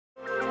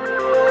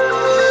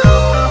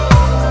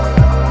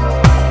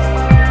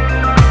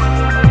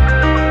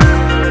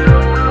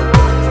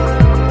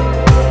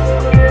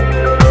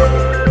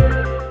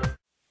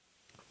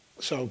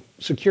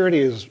security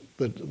is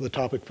the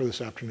topic for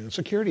this afternoon.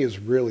 Security is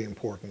really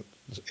important,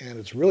 and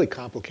it's really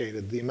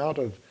complicated. The amount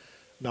of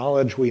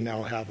knowledge we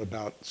now have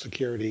about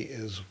security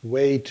is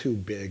way too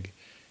big.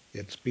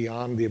 It's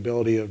beyond the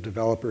ability of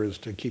developers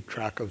to keep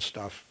track of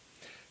stuff.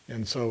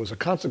 And so as a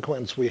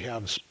consequence, we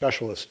have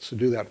specialists who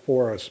do that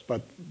for us,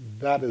 but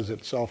that is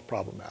itself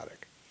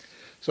problematic.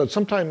 So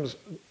sometimes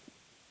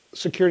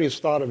security is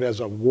thought of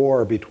as a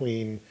war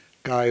between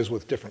guys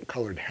with different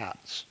colored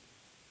hats.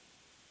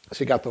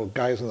 So you got the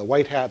guys in the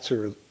white hats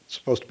who are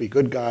supposed to be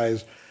good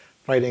guys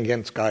fighting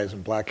against guys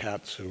in black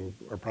hats who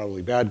are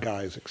probably bad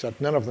guys,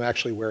 except none of them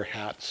actually wear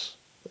hats.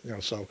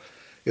 So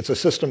it's a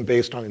system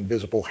based on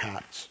invisible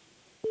hats.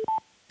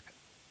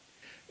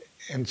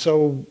 And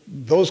so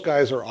those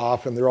guys are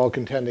off and they're all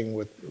contending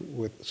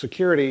with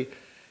security.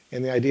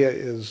 And the idea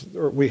is,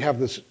 or we have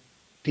this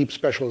deep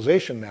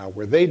specialization now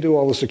where they do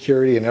all the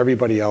security and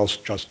everybody else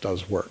just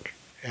does work.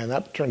 And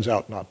that turns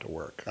out not to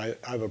work. I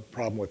have a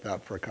problem with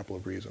that for a couple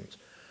of reasons.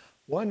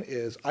 One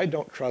is I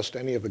don't trust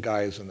any of the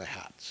guys in the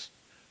hats.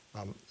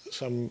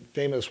 Some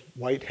famous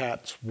white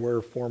hats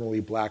were formerly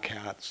black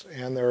hats,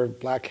 and there are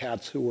black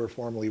hats who were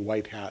formerly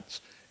white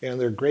hats, and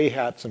there are gray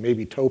hats and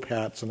maybe taupe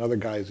hats and other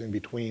guys in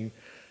between.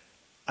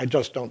 I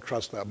just don't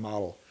trust that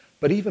model.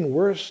 But even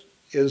worse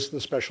is the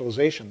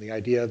specialization, the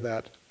idea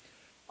that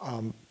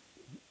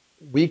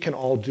we can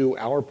all do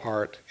our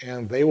part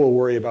and they will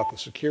worry about the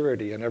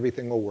security and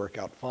everything will work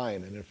out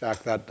fine. And in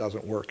fact, that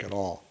doesn't work at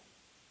all.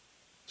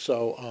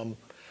 So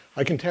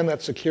I contend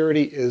that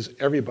security is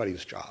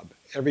everybody's job.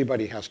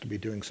 Everybody has to be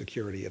doing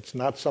security. It's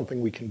not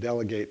something we can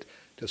delegate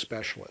to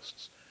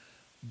specialists.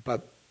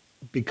 But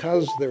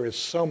because there is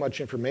so much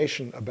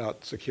information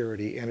about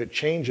security and it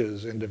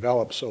changes and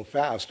develops so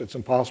fast, it's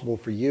impossible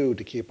for you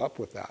to keep up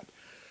with that.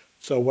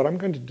 So what I'm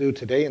going to do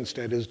today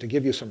instead is to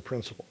give you some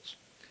principles.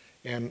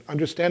 And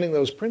understanding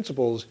those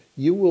principles,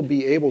 you will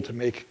be able to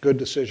make good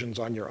decisions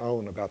on your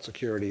own about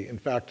security. In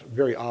fact,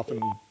 very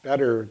often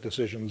better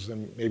decisions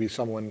than maybe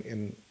someone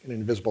in an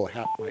invisible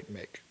hat might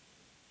make.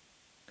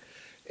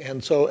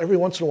 And so every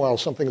once in a while,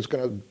 something is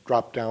going to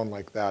drop down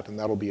like that, and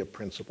that'll be a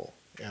principle.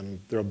 And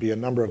there'll be a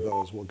number of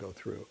those we'll go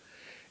through.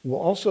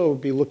 We'll also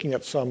be looking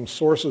at some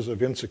sources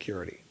of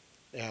insecurity,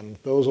 and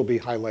those will be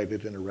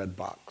highlighted in a red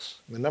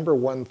box. The number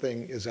one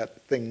thing is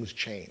that things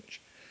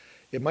change.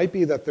 It might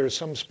be that there's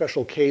some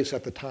special case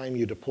at the time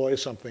you deploy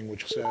something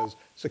which says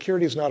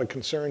security is not a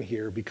concern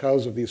here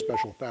because of these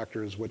special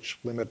factors which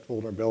limit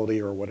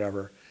vulnerability or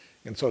whatever,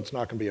 and so it's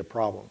not going to be a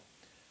problem.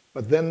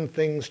 But then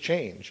things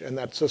change, and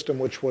that system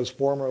which was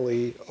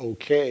formerly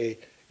okay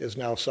is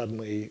now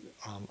suddenly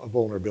a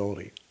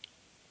vulnerability.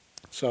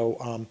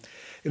 So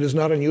it is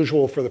not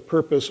unusual for the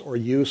purpose or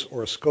use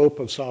or scope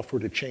of software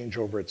to change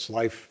over its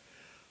life.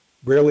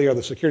 Rarely are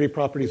the security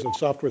properties of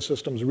software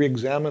systems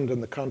re-examined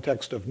in the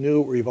context of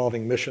new or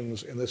evolving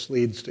missions, and this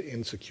leads to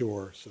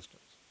insecure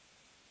systems.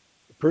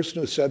 The person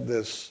who said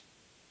this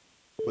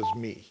was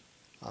me.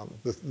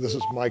 This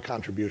is my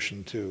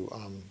contribution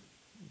to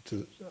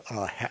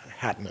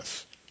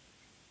hatness.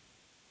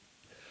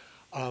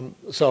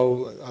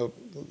 The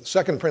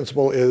second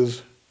principle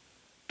is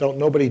don't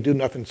nobody do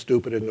nothing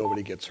stupid and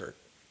nobody gets hurt.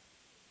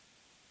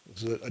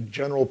 This is a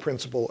general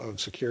principle of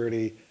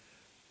security.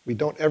 We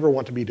don't ever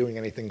want to be doing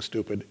anything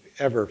stupid,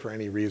 ever, for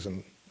any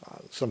reason.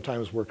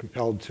 Sometimes we're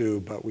compelled to,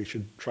 but we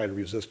should try to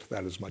resist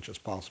that as much as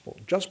possible.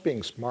 Just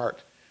being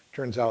smart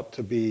turns out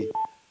to be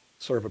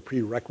sort of a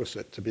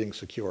prerequisite to being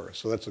secure,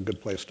 so that's a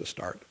good place to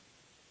start.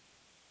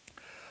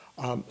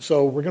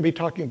 So we're going to be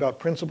talking about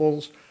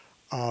principles,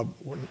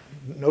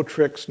 no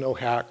tricks, no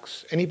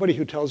hacks. Anybody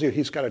who tells you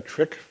he's got a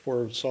trick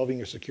for solving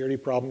your security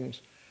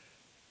problems,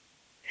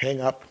 hang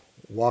up,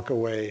 walk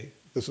away.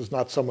 This is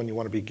not someone you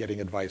want to be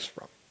getting advice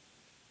from.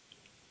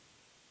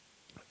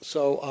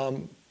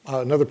 So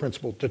another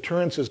principle,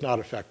 deterrence is not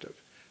effective.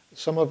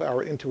 Some of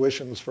our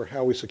intuitions for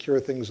how we secure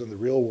things in the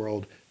real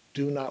world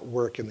do not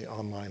work in the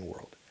online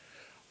world.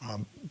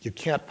 You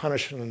can't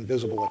punish an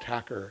invisible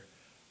attacker,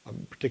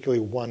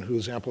 particularly one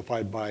who's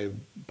amplified by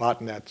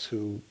botnets,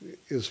 who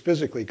is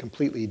physically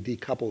completely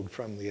decoupled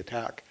from the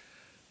attack.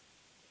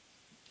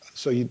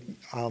 So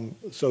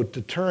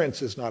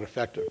deterrence is not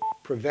effective.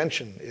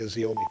 Prevention is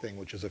the only thing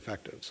which is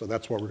effective. So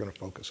that's what we're going to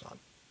focus on.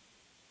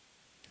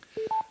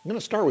 I'm going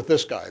to start with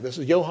this guy. This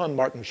is Johann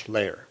Martin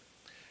Schleyer.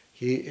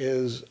 He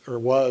is, or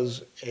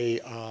was, a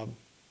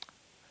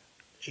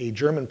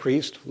German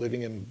priest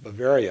living in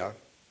Bavaria.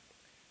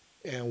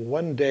 And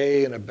one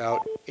day in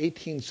about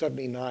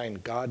 1879,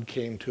 God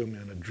came to him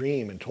in a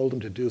dream and told him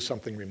to do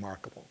something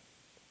remarkable.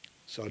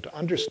 So to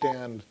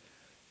understand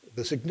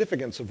the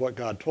significance of what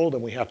God told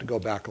him, we have to go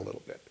back a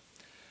little bit.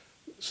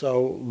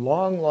 So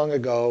long, long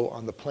ago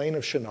on the plain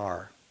of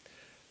Shinar,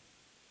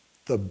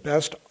 the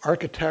best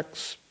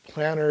architects,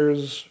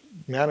 planners,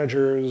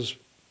 managers,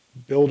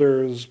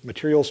 builders,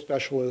 material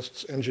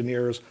specialists,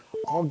 engineers,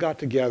 all got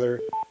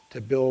together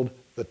to build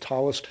the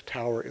tallest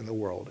tower in the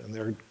world. And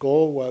their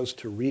goal was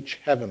to reach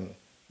heaven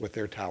with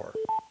their tower,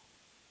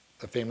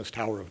 the famous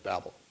Tower of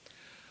Babel.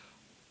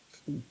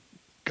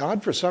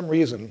 God, for some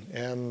reason,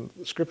 and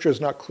Scripture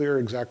is not clear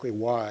exactly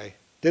why,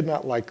 did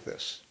not like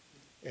this.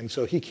 And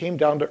so he came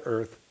down to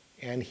earth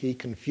and he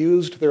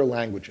confused their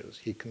languages.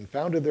 He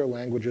confounded their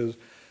languages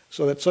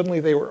so that suddenly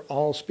they were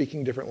all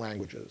speaking different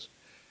languages.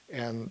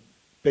 And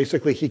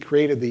basically he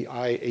created the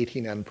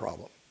I-18N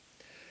problem.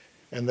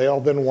 And they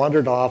all then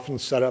wandered off and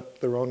set up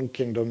their own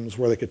kingdoms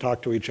where they could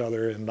talk to each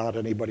other and not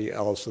anybody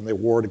else, and they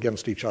warred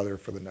against each other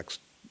for the next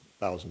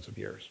thousands of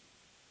years.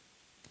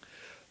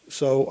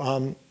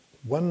 So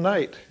one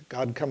night,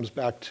 God comes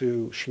back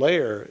to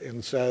Schleyer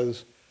and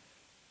says,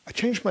 I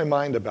changed my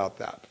mind about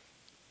that.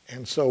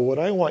 And so what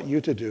I want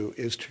you to do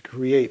is to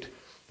create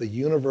the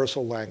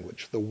universal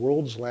language, the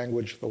world's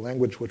language, the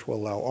language which will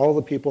allow all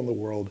the people in the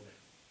world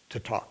to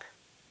talk.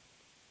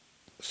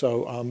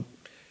 So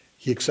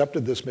he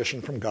accepted this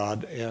mission from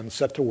God and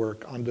set to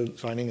work on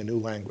designing a new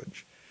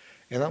language.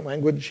 And that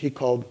language he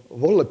called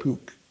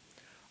Volapük,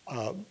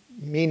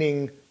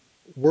 meaning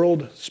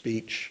world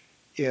speech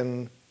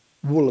in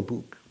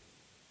Volapük.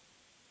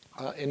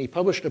 And he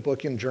published a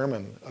book in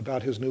German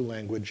about his new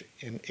language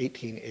in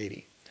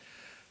 1880.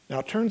 Now,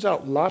 it turns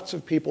out lots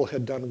of people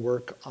had done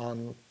work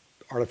on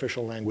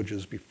artificial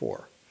languages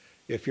before.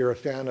 If you're a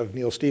fan of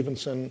Neil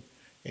Stephenson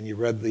and you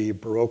read the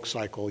Baroque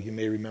cycle, you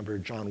may remember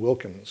John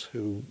Wilkins,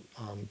 who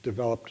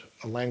developed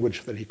a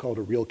language that he called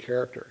a real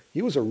character.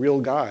 He was a real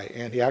guy,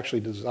 and he actually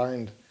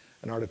designed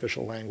an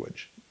artificial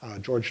language.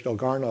 George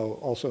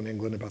Delgarno, also in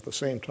England about the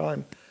same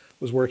time,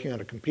 was working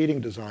on a competing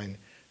design.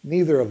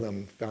 Neither of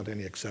them found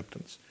any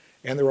acceptance.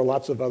 And there were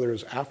lots of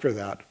others after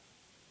that.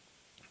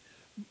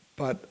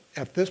 But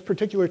at this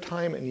particular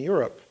time in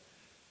Europe,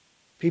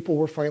 people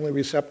were finally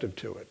receptive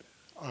to it.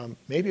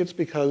 Maybe it's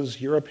because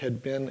Europe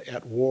had been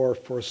at war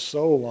for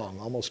so long,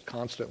 almost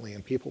constantly,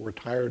 and people were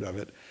tired of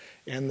it.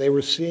 And they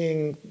were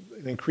seeing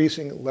an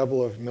increasing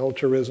level of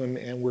militarism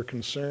and were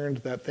concerned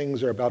that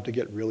things are about to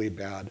get really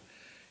bad.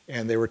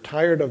 And they were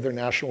tired of their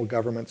national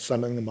government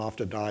sending them off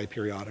to die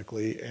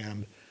periodically.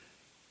 And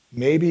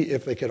maybe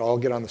if they could all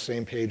get on the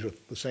same page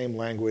with the same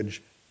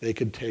language, they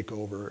could take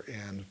over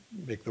and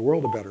make the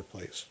world a better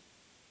place.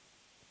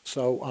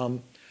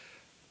 So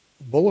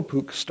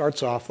Volapük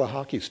starts off the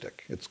hockey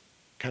stick. It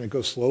kind of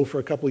goes slow for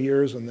a couple of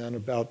years, and then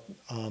about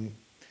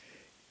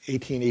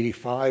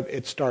 1885,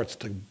 it starts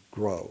to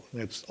grow.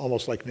 And it's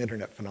almost like an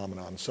internet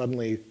phenomenon.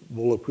 Suddenly,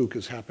 Volapük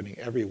is happening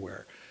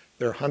everywhere.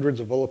 There are hundreds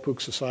of Volapük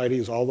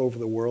societies all over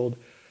the world.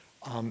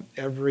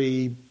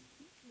 Every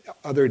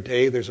other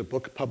day, there's a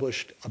book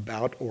published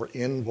about or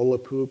in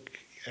Volapük.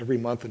 Every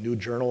month, a new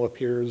journal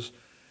appears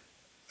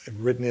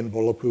written in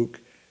Volapük.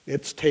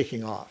 It's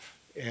taking off.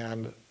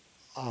 And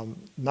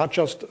not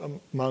just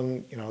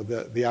among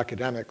the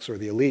academics or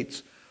the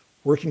elites,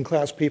 working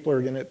class people are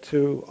in it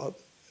too.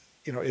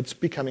 It's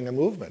becoming a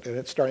movement, and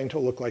it's starting to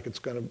look like it's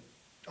going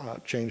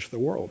to change the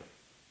world.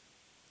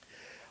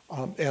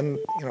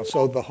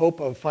 So the hope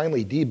of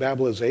finally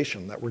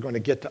de-Babelization, that we're going to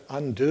get to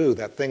undo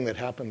that thing that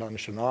happened on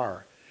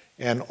Shinar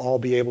and all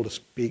be able to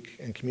speak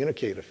and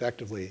communicate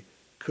effectively,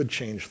 could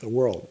change the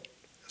world.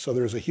 So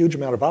there's a huge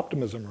amount of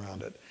optimism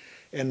around it.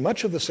 And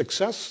much of the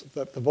success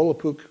that the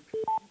Volapük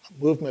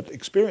movement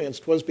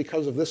experienced was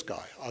because of this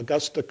guy,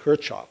 Auguste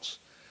Kirchhoffs,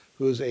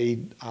 who is a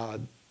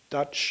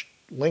Dutch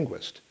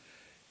linguist.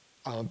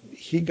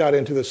 He got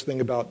into this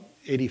thing about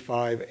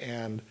 85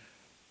 and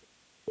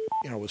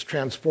was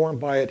transformed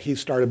by it. He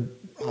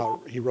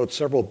wrote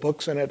several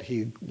books in it.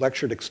 He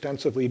lectured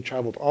extensively,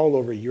 traveled all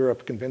over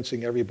Europe,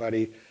 convincing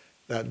everybody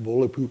that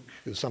Volapük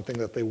is something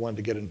that they wanted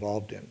to get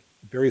involved in.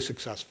 Very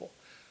successful.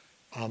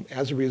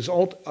 As a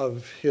result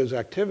of his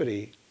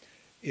activity,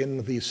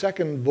 in the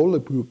second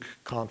Volapük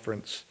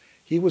conference,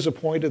 he was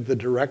appointed the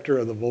director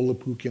of the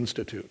Volapük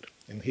Institute,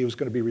 and he was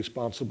going to be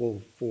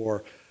responsible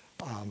for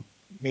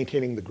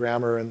maintaining the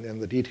grammar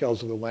and the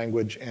details of the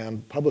language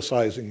and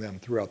publicizing them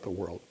throughout the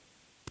world.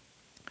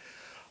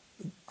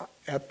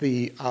 At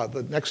the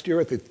next year,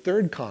 at the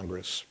third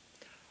Congress,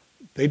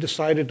 they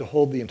decided to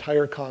hold the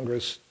entire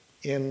Congress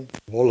in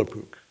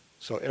Volapük.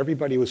 So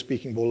everybody was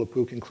speaking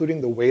Volapük,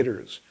 including the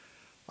waiters.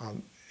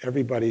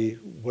 Everybody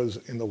was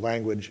in the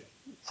language.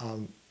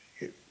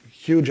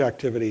 Huge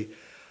activity.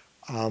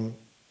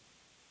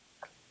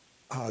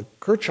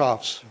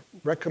 Kirchhoffs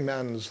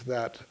recommends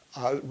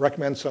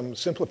some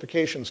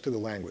simplifications to the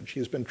language.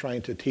 He's been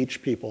trying to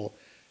teach people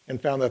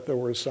and found that there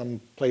were some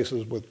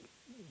places with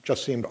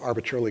just seemed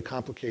arbitrarily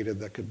complicated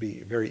that could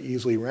be very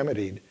easily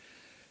remedied.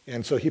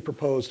 And so he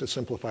proposed a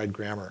simplified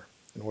grammar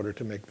in order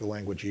to make the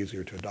language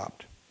easier to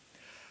adopt.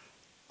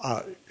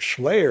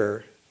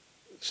 Schleyer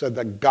said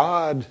that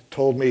God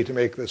told me to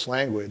make this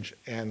language,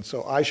 and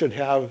so I should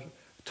have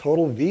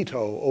total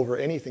veto over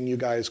anything you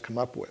guys come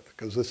up with,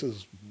 because this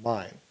is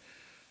mine.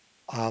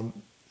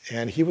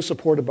 And he was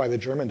supported by the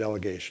German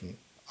delegation.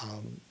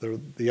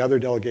 The other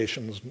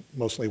delegations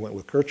mostly went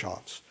with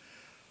Kirchhoffs.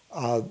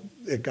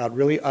 It got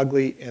really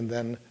ugly, and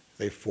then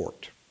they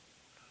forked.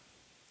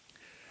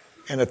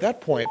 And at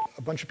that point,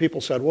 a bunch of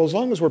people said, well, as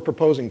long as we're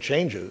proposing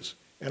changes,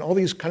 And all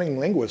these cunning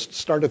linguists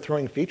started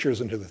throwing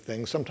features into the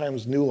thing,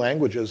 sometimes new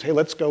languages. Hey,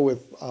 let's go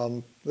with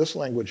this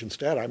language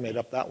instead. I made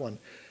up that one.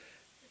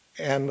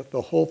 And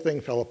the whole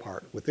thing fell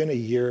apart. Within a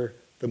year,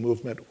 the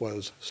movement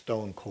was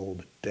stone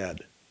cold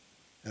dead.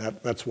 And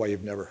that's why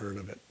you've never heard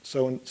of it.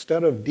 So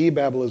instead of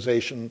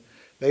debabblization,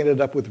 they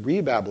ended up with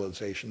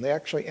rebabblization. They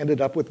actually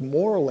ended up with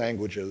more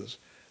languages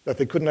that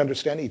they couldn't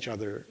understand each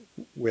other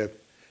with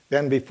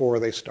than before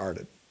they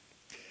started.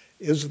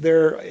 Is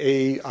there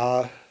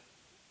a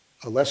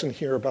lesson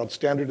here about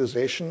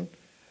standardization?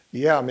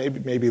 Yeah,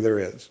 maybe there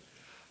is.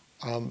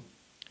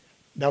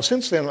 Now,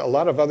 since then, a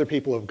lot of other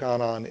people have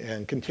gone on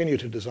and continue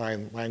to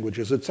design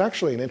languages. It's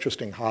actually an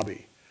interesting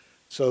hobby.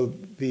 So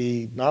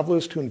the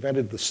novelist who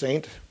invented The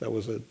Saint, that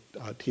was a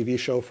TV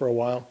show for a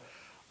while,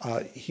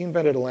 he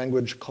invented a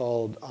language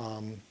called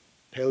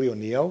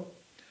Paleo-Neo.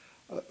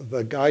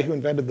 The guy who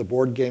invented the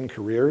board game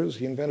Careers,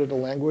 he invented a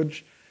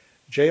language.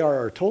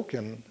 J.R.R.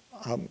 Tolkien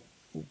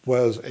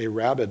was a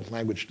rabid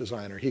language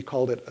designer. He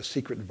called it a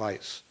secret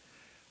vice.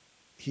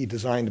 He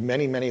designed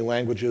many, many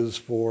languages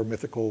for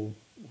mythical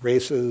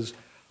races,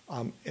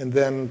 and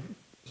then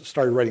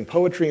started writing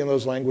poetry in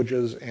those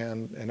languages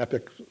and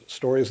epic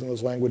stories in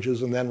those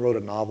languages, and then wrote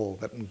a novel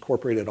that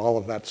incorporated all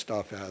of that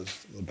stuff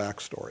as the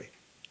backstory.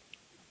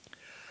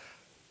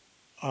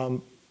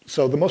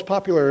 So the most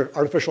popular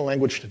artificial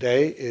language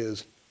today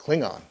is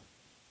Klingon.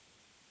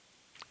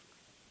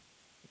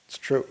 It's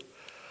true.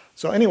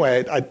 So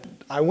anyway,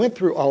 I went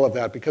through all of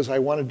that because I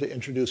wanted to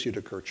introduce you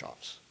to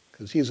Kirchhoffs,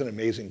 because he's an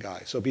amazing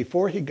guy. So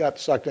before he got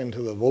sucked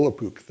into the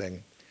Volapük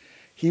thing,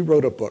 he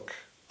wrote a book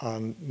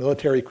on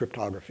military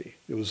cryptography.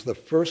 It was the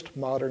first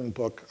modern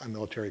book on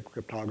military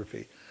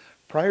cryptography.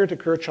 Prior to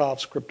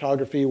Kirchhoffs,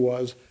 cryptography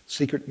was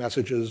secret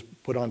messages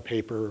put on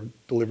paper,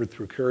 delivered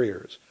through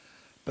couriers.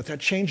 But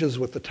that changes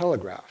with the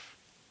telegraph.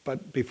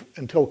 But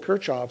until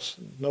Kirchhoffs,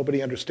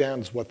 nobody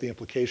understands what the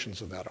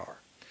implications of that are.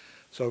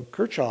 So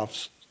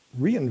Kirchhoffs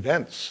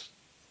reinvents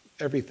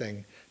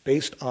everything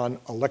based on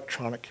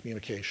electronic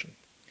communication.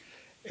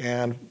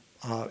 And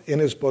in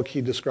his book,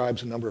 he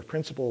describes a number of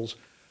principles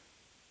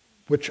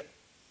which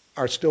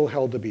are still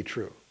held to be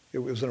true. It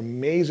was an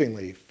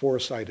amazingly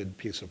foresighted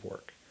piece of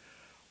work.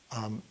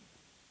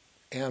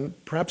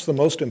 And perhaps the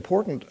most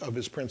important of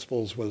his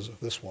principles was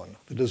this one.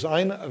 The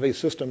design of a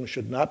system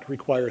should not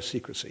require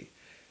secrecy,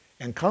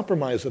 and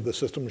compromise of the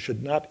system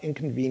should not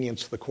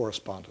inconvenience the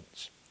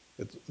correspondence.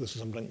 This is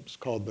sometimes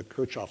called the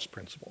Kirchhoffs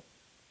principle.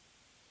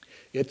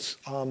 It's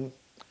not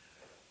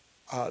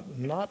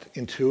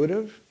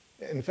intuitive.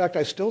 In fact,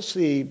 I still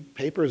see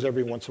papers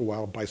every once in a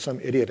while by some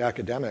idiot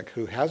academic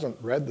who hasn't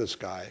read this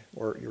guy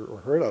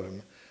or heard of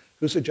him,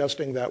 who's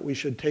suggesting that we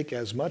should take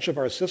as much of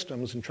our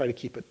systems and try to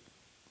keep it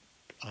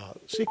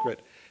secret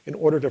in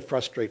order to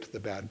frustrate the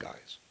bad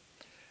guys.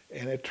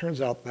 And it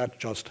turns out that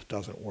just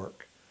doesn't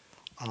work.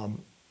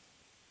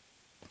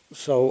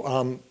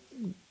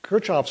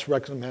 Kirchhoffs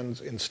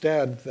recommends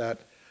instead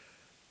that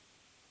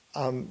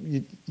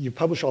you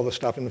publish all this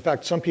stuff. And in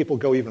fact, some people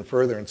go even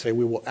further and say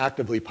we will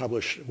actively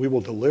publish, we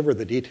will deliver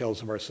the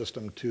details of our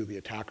system to the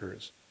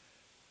attackers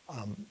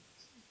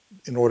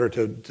in order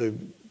to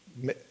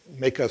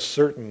make us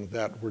certain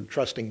that we're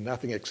trusting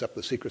nothing except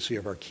the secrecy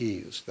of our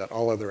keys, that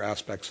all other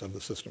aspects of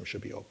the system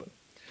should be open.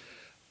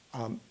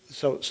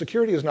 So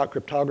security is not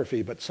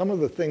cryptography, but some of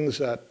the things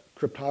that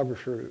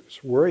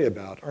cryptographers worry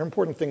about are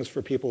important things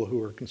for people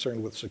who are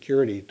concerned with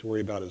security to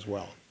worry about as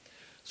well.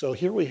 So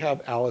here we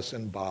have Alice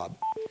and Bob,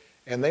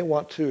 and they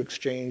want to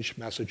exchange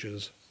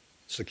messages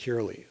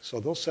securely. So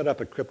they'll set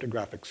up a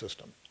cryptographic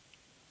system.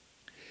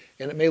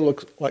 And it may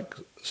look like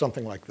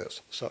something like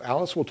this. So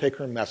Alice will take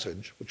her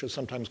message, which is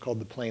sometimes called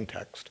the plain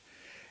text,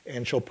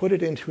 and she'll put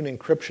it into an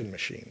encryption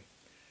machine.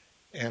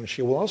 And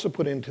she will also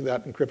put into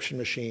that encryption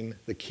machine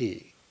the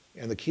key.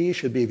 And the key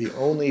should be the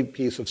only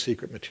piece of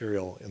secret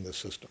material in this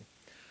system.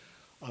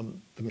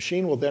 The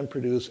machine will then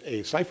produce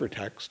a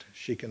ciphertext.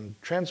 She can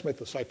transmit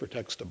the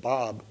ciphertext to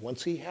Bob.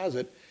 Once he has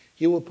it,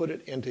 he will put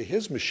it into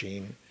his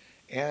machine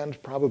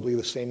and probably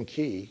the same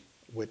key,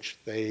 which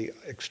they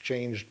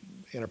exchanged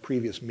in a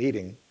previous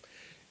meeting,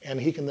 and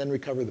he can then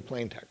recover the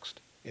plain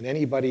text. And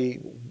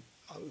anybody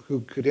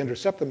who could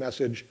intercept the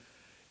message,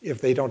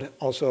 if they don't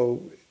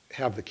also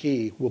have the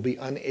key, will be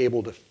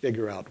unable to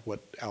figure out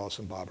what Alice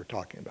and Bob are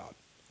talking about.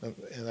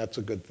 And that's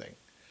a good thing.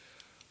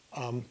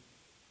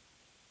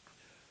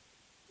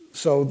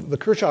 So the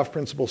Kirchhoff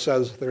principle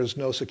says there's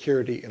no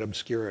security in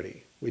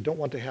obscurity. We don't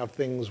want to have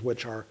things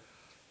which are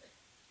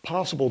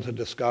possible to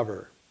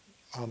discover.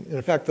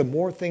 In fact, the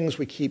more things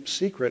we keep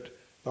secret,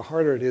 the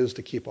harder it is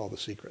to keep all the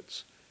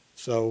secrets.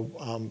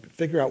 So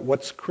figure out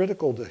what's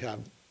critical to have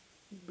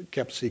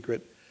kept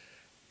secret,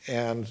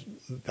 and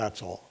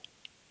that's all.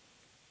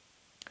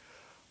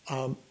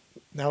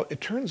 Now, it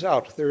turns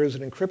out there is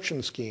an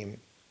encryption scheme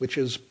which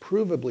is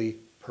provably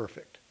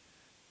perfect,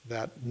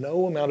 that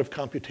no amount of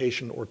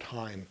computation or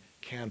time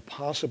can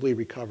possibly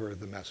recover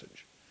the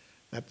message.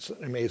 That's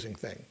an amazing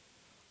thing.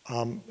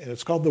 And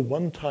it's called the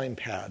one-time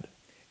pad,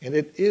 and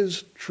it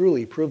is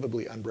truly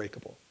provably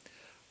unbreakable.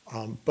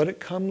 But it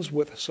comes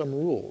with some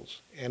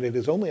rules, and it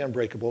is only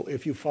unbreakable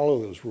if you follow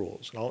those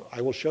rules. And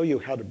I will show you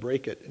how to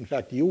break it. In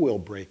fact, you will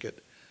break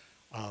it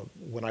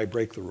when I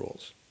break the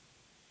rules.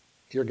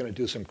 You're going to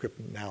do some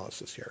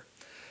cryptanalysis here.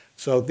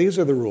 So these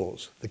are the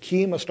rules. The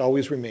key must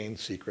always remain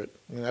secret.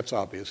 I mean, that's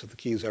obvious. If the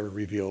key is ever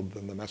revealed,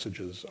 then the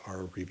messages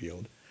are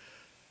revealed.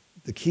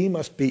 The key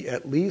must be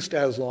at least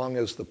as long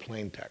as the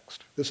plain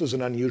text. This is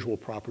an unusual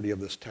property of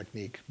this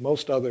technique.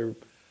 Most other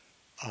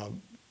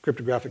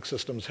cryptographic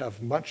systems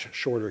have much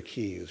shorter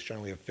keys,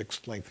 generally a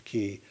fixed length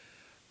key,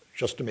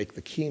 just to make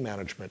the key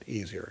management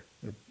easier.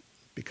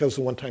 Because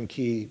the one-time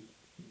key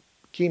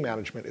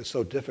management is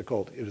so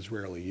difficult, it is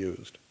rarely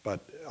used,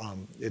 but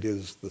it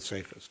is the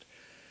safest.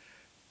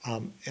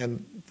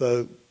 And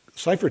the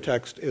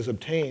ciphertext is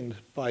obtained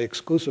by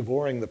exclusive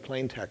ORing the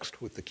plain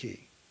text with the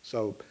key.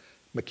 So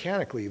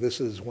mechanically, this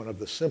is one of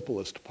the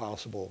simplest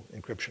possible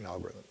encryption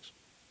algorithms.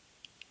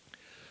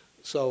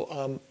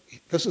 So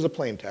this is a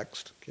plain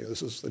text. Okay,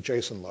 this is the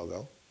JSON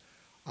logo.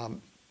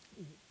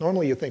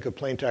 Normally, you think of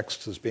plain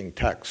text as being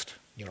text,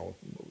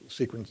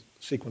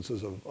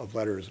 sequences of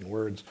letters and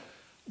words.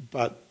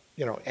 But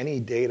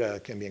any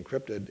data can be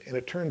encrypted. And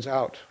it turns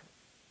out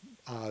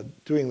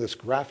doing this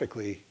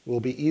graphically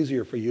will be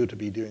easier for you to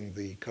be doing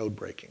the code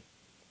breaking.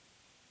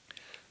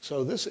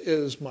 So this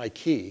is my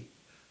key.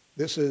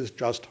 This is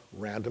just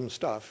random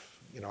stuff.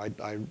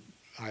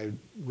 I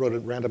wrote a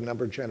random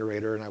number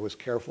generator, and I was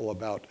careful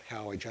about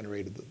how I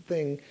generated the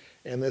thing.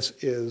 And this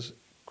is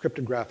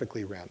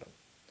cryptographically random.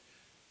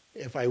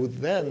 If I would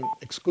then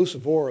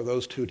exclusive OR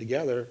those two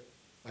together,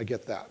 I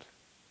get that.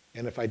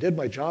 And if I did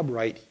my job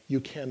right, you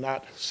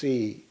cannot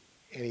see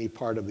any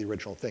part of the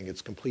original thing.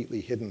 It's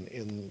completely hidden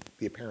in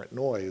the apparent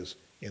noise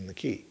in the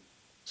key.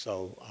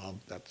 So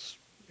that's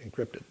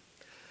encrypted.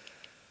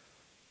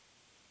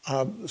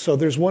 So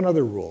there's one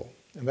other rule,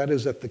 and that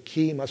is that the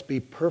key must be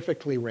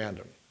perfectly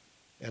random.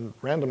 And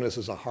randomness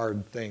is a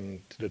hard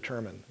thing to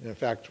determine. And in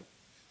fact,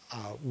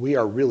 we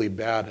are really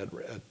bad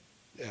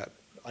at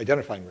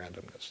identifying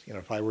randomness.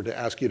 If I were to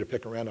ask you to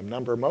pick a random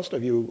number, most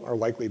of you are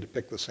likely to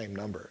pick the same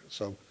number.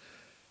 So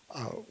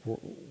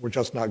we're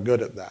just not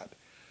good at that.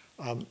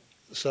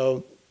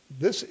 So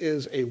this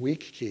is a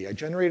weak key. I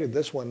generated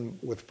this one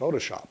with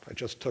Photoshop. I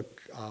just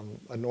took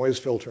a noise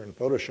filter in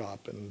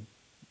Photoshop and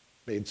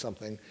made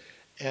something.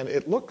 And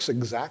it looks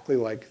exactly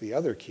like the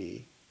other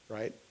key,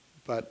 right?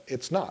 But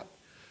it's not.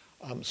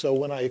 So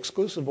when I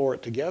exclusive OR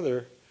it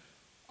together,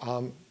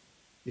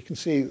 you can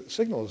see the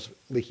signal is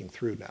leaking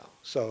through now.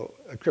 So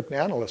a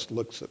cryptanalyst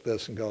looks at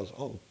this and goes,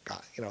 oh,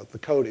 God, the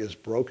code is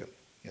broken.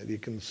 You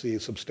can see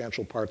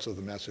substantial parts of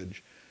the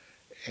message.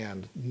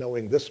 And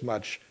knowing this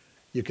much,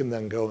 you can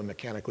then go and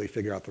mechanically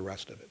figure out the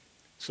rest of it.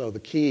 So the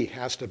key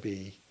has to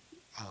be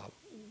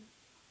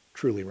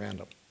truly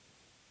random.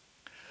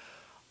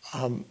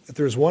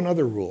 There's one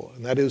other rule,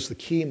 and that is the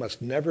key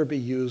must never be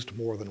used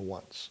more than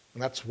once.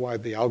 And that's why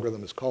the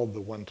algorithm is called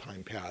the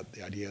one-time pad.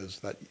 The idea is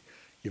that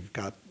you've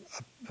got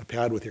a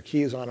pad with your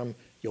keys on them,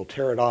 you'll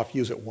tear it off,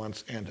 use it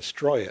once, and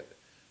destroy it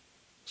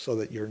so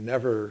that you're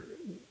never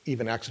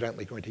even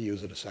accidentally going to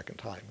use it a second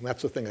time. And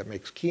that's the thing that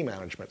makes key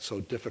management so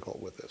difficult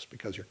with this,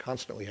 because you're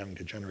constantly having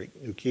to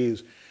generate new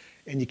keys.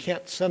 And you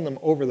can't send them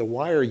over the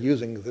wire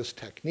using this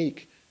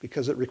technique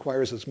because it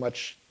requires as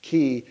much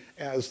key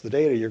as the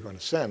data you're going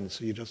to send.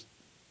 So you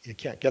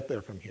can't get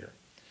there from here.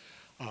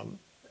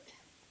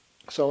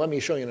 So let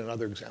me show you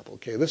another example.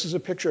 Okay, this is a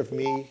picture of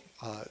me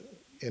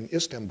in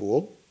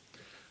Istanbul.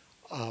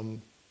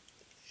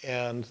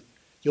 And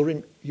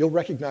you'll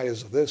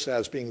recognize this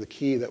as being the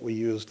key that we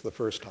used the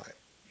first time,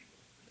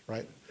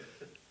 right?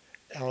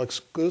 And I'll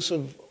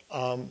exclusive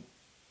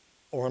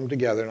OR them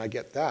together, and I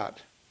get that.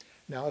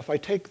 Now, if I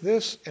take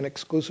this and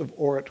exclusive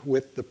OR it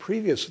with the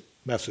previous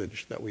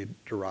message that we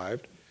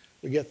derived,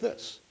 we get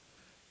this.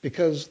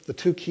 Because the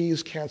two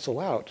keys cancel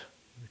out,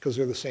 because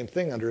they're the same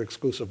thing under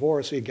exclusive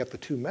OR, so you get the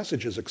two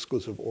messages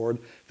exclusive ORed,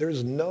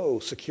 there's no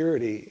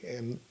security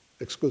in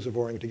exclusive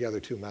ORing together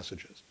two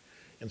messages.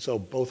 And so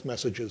both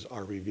messages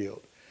are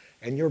revealed.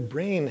 And your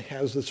brain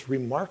has this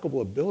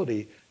remarkable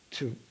ability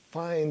to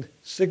find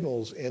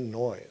signals in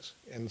noise.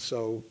 And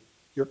so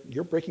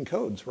you're breaking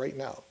codes right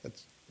now.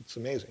 It's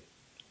amazing.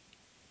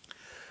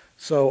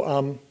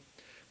 So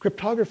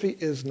cryptography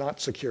is not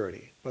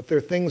security, but there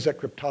are things that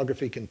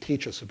cryptography can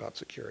teach us about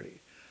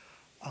security.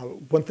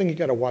 One thing you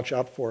got to watch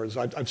out for is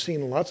I've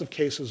seen lots of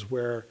cases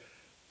where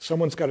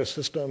someone's got a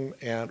system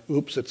and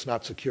oops, it's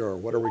not secure.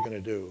 What are we going to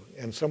do?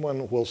 And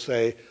someone will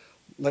say,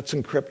 let's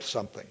encrypt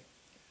something.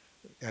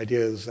 The idea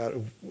is that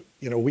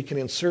we can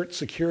insert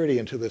security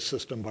into this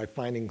system by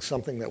finding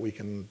something that we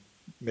can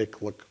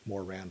make look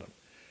more random.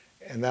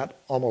 And that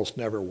almost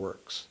never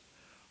works.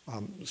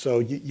 So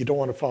you don't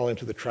want to fall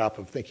into the trap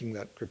of thinking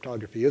that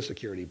cryptography is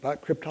security,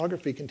 but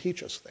cryptography can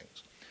teach us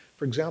things.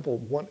 For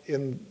example,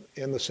 in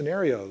the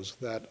scenarios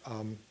that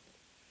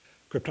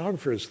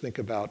cryptographers think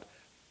about,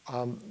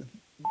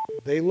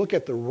 they look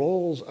at the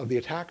roles of the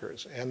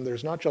attackers, and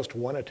there's not just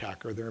one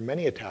attacker, there are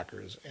many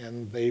attackers,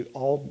 and they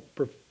all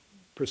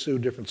pursue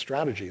different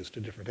strategies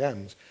to different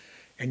ends.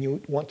 and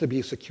you want to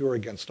be secure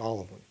against all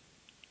of them.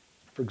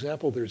 For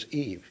example, there's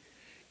Eve.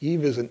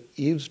 Eve is an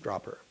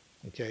eavesdropper,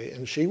 okay?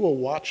 And she will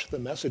watch the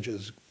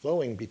messages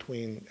flowing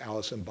between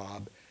Alice and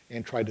Bob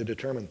and try to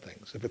determine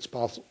things. If it's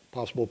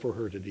possible for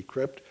her to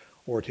decrypt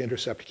or to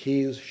intercept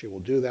keys, she will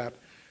do that.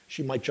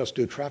 She might just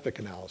do traffic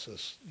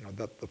analysis. You know,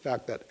 that the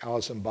fact that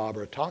Alice and Bob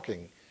are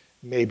talking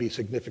may be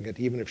significant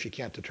even if she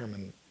can't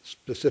determine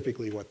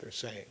specifically what they're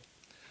saying.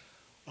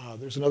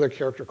 There's another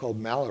character called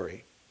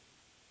Mallory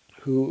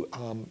who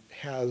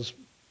has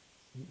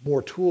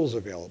more tools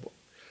available.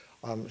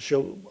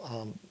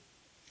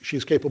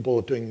 She's capable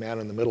of doing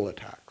man-in-the-middle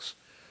attacks.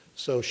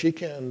 So she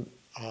can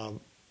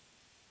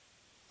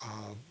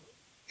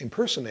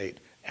impersonate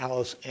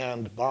Alice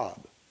and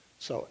Bob.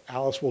 So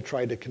Alice will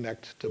try to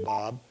connect to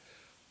Bob,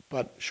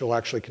 but she'll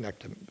actually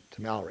connect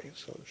to Mallory.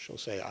 So she'll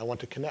say, I want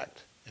to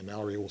connect. And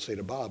Mallory will say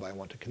to Bob, I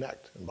want to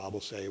connect. And Bob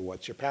will say,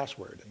 what's your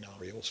password? And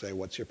Mallory will say,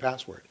 what's your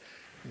password?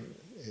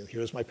 And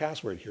here's my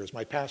password. Here's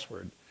my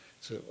password.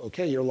 So,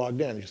 okay, you're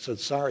logged in. She said,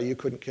 sorry, you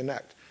couldn't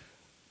connect.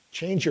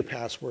 Change your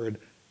password,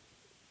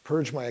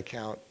 purge my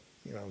account,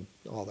 you know,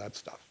 all that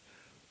stuff.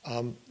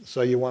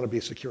 So you want to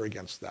be secure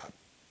against that.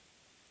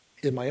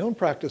 In my own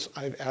practice,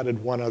 I've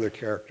added one other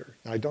character.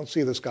 Now, I don't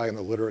see this guy in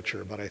the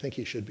literature, but I think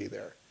he should be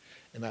there,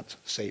 and that's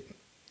Satan.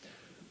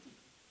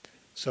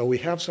 So we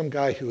have some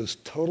guy who is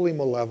totally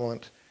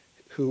malevolent,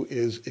 who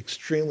is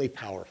extremely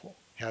powerful,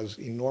 has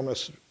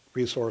enormous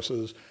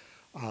resources.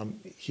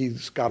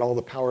 He's got all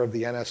the power of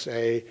the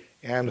NSA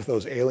and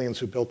those aliens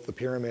who built the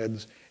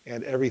pyramids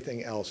and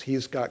everything else.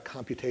 He's got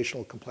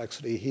computational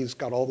complexity. He's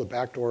got all the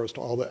backdoors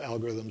to all the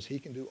algorithms. He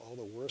can do all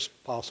the worst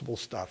possible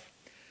stuff.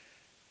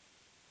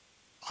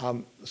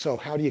 So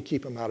how do you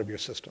keep him out of your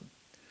system?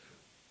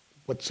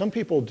 What some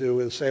people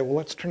do is say, well,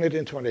 let's turn it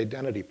into an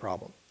identity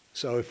problem.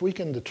 So if we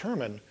can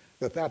determine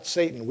that that's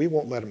Satan, we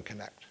won't let him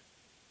connect.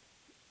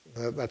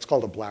 That's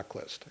called a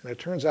blacklist. And it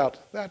turns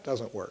out that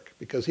doesn't work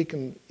because he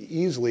can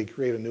easily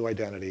create a new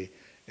identity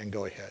and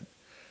go ahead.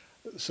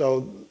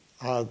 So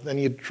then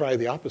you try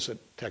the opposite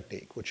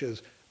technique, which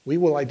is we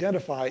will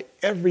identify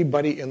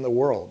everybody in the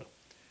world.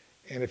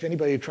 And if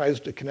anybody tries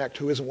to connect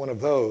who isn't one of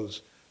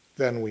those,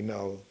 then we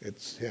know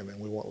it's him and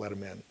we won't let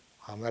him in.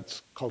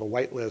 That's called a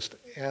whitelist,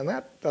 and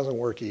that doesn't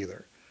work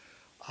either.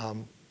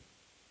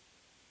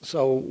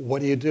 So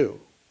what do?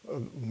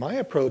 My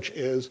approach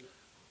is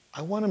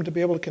I want him to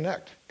be able to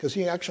connect because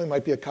he actually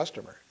might be a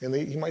customer and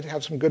he might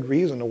have some good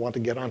reason to want to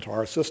get onto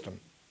our system.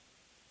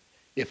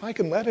 If I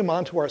can let him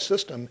onto our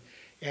system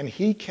and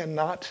he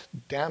cannot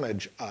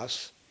damage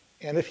us,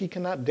 and if he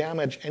cannot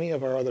damage any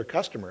of our other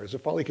customers,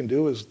 if all he can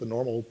do is the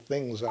normal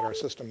things that our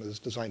system is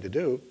designed to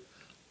do,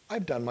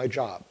 I've done my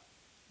job,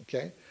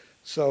 okay?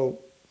 So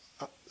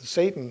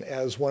Satan,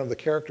 as one of the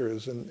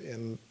characters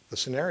in the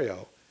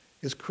scenario,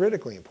 is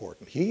critically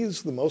important.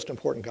 He's the most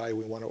important guy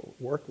we want to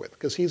work with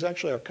because he's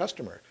actually our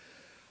customer.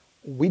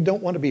 We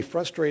don't want to be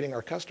frustrating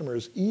our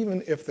customers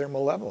even if they're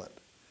malevolent.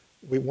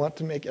 We want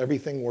to make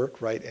everything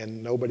work right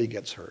and nobody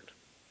gets hurt.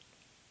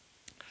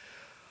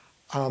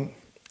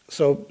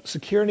 So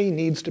security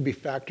needs to be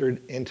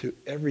factored into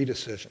every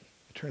decision.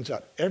 It turns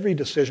out every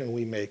decision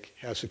we make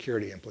has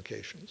security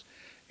implications.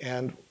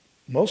 And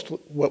most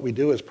what we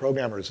do as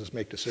programmers is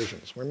make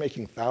decisions. We're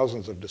making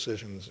thousands of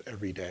decisions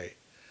every day.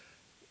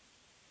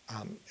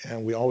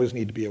 And we always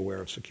need to be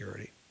aware of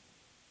security.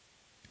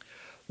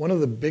 One of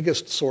the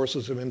biggest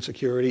sources of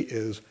insecurity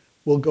is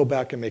we'll go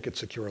back and make it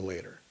secure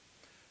later.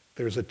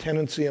 There's a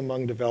tendency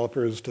among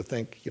developers to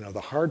think, you know,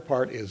 the hard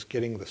part is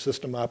getting the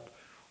system up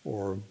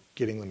or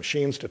getting the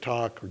machines to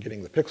talk or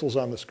getting the pixels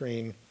on the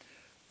screen.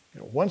 You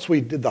know, once we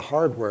did the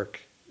hard work,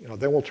 you know,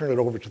 then we'll turn it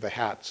over to the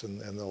hats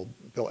and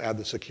they'll add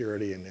the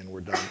security and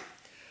we're done.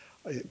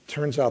 It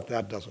turns out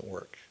that doesn't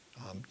work.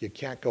 You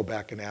can't go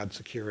back and add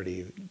security.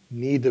 You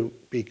need to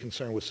be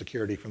concerned with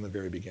security from the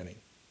very beginning.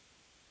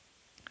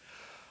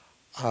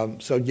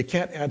 So you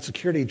can't add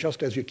security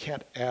just as you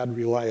can't add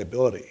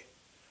reliability.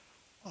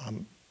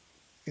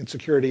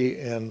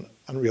 Insecurity and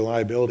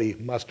unreliability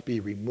must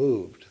be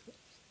removed.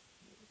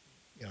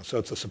 You know, so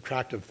it's a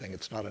subtractive thing.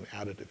 It's not an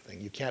additive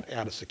thing. You can't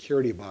add a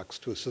security box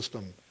to a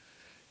system.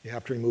 You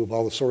have to remove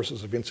all the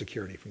sources of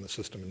insecurity from the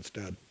system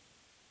instead.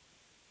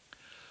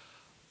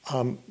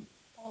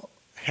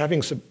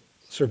 Having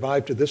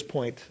survived to this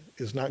point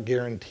is not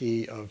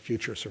guarantee of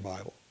future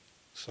survival.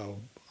 So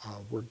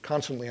we're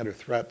constantly under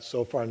threat.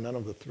 So far, none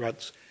of the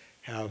threats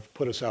have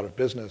put us out of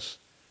business.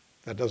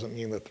 That doesn't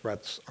mean that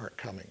threats aren't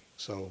coming.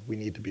 So we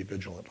need to be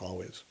vigilant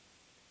always.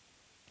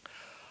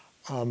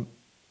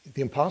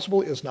 The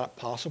impossible is not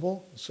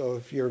possible. So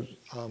if your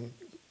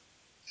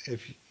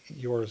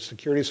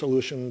security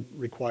solution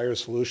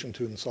requires solution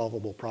to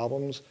insolvable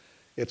problems,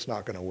 it's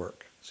not going to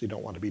work. So you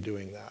don't want to be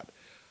doing that.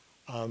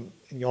 And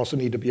you also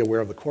need to be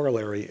aware of the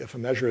corollary. If a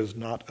measure is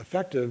not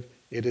effective,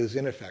 it is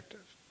ineffective.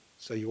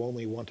 So you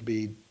only want to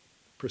be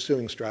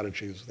pursuing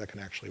strategies that can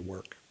actually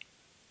work.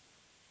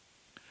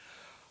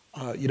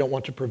 You don't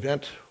want to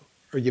prevent,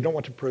 or you don't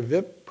want to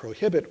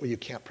prohibit what you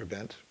can't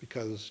prevent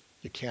because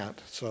you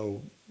can't,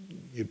 so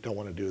you don't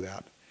want to do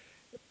that.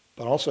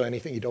 but also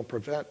anything you don't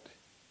prevent,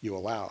 you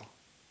allow.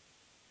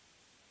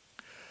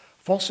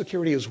 False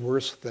security is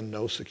worse than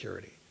no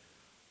security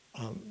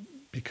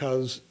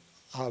because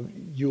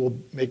you will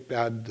make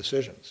bad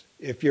decisions.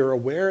 If you're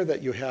aware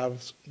that you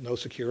have no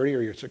security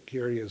or your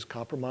security is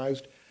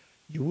compromised,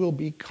 you will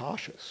be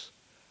cautious.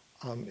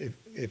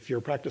 If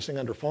you're practicing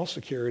under false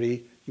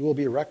security, you will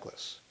be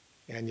reckless,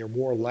 and you're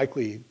more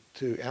likely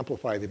to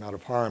amplify the amount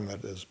of harm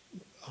that is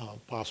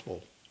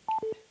possible.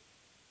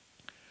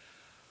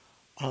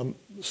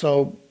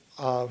 So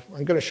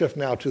I'm going to shift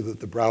now to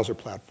the browser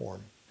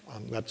platform.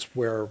 That's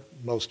where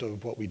most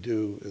of what we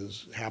do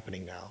is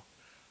happening now.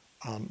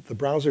 The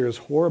browser is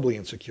horribly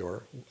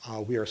insecure.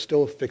 We are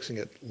still fixing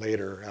it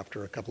later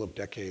after a couple of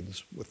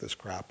decades with this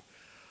crap.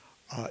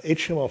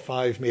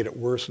 HTML5 made it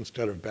worse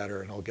instead of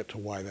better, and I'll get to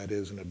why that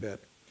is in a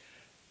bit.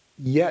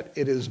 Yet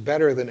it is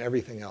better than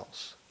everything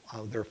else.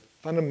 There are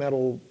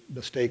fundamental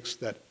mistakes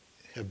that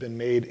have been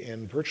made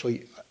in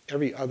virtually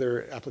every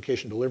other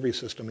application delivery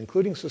system,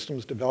 including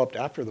systems developed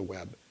after the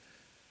web,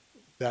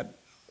 that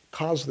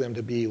cause them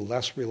to be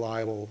less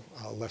reliable,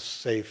 less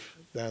safe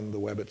than the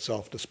web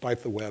itself,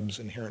 despite the web's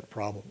inherent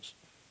problems.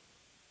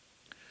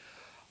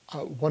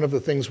 One of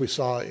the things we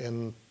saw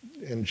in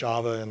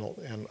Java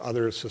and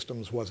other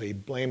systems was a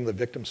blame the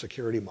victim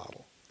security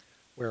model,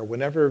 where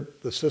whenever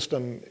the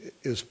system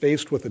is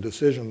faced with a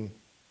decision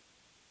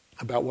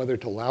about whether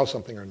to allow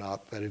something or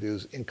not that it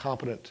is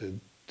incompetent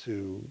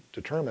to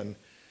determine,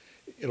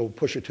 it'll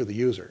push it to the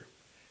user.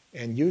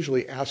 And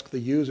usually ask the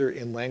user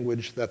in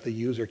language that the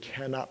user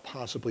cannot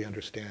possibly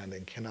understand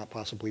and cannot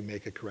possibly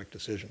make a correct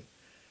decision.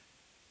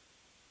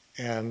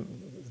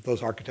 And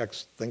those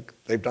architects think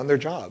they've done their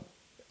job.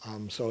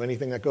 So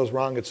anything that goes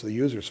wrong, it's the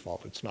user's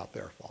fault. It's not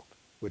their fault,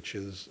 which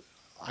is,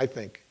 I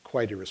think,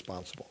 quite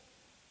irresponsible.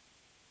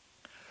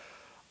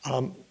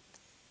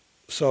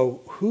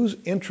 So whose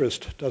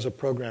interest does a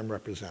program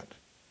represent?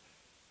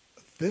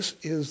 This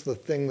is the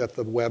thing that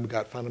the web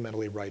got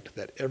fundamentally right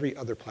that every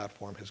other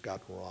platform has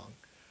gotten wrong.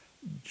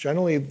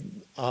 Generally,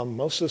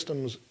 most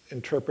systems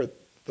interpret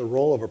the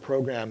role of a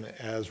program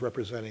as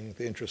representing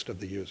the interest of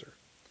the user.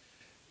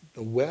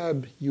 The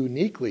web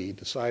uniquely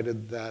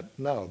decided that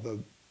no,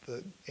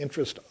 the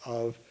interest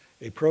of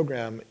a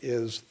program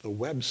is the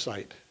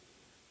website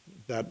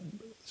that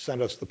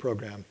sent us the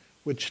program,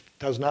 which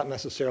does not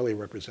necessarily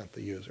represent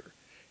the user.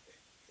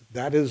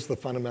 That is the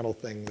fundamental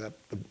thing that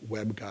the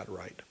web got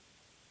right.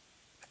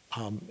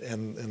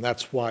 And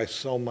that's why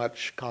so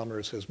much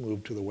commerce has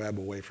moved to the web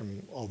away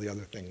from all the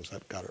other things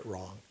that got it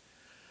wrong.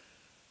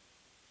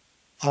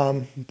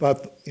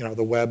 But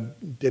the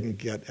web didn't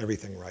get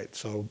everything right.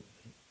 So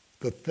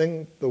the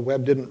thing the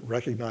web didn't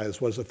recognize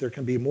was that there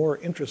can be more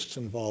interests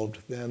involved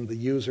than the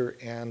user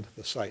and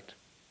the site.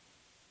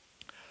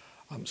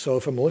 So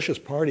if a malicious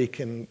party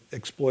can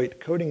exploit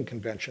coding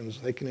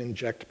conventions, they can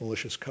inject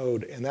malicious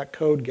code, and that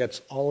code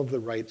gets all of the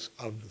rights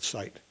of the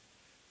site.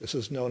 This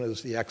is known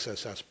as the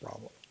XSS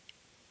problem.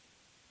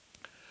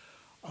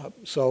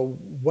 So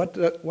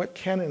what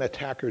can an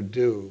attacker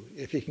do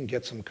if he can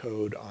get some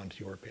code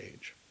onto your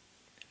page?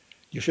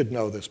 You should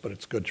know this, but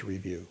it's good to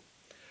review.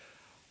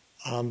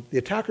 The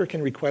attacker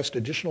can request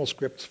additional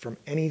scripts from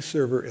any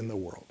server in the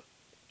world.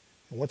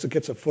 And once it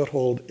gets a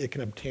foothold, it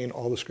can obtain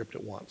all the script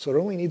it wants. So it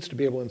only needs to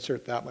be able to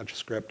insert that much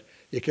script.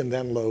 It can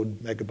then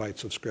load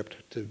megabytes of script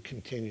to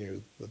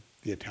continue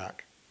the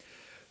attack.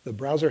 The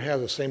browser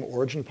has the same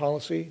origin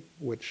policy,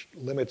 which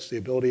limits the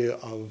ability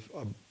of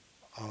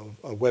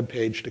a web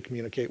page to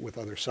communicate with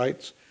other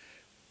sites.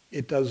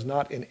 It does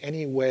not in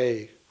any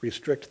way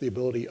restrict the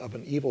ability of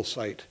an evil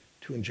site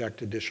to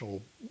inject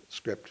additional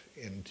script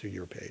into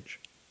your page.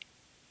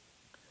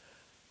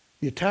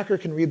 The attacker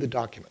can read the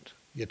document.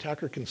 The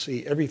attacker can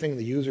see everything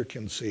the user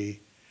can see,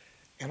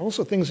 and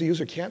also things the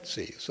user can't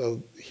see.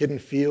 So hidden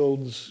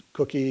fields,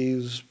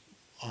 cookies,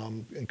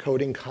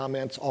 encoding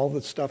comments, all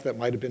the stuff that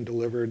might have been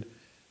delivered,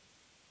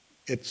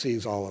 it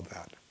sees all of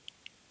that.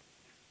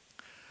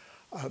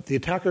 The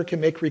attacker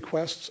can make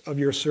requests of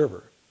your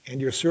server,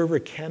 and your server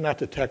cannot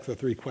detect that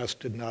the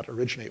request did not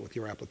originate with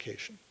your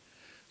application.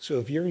 So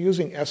if you're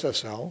using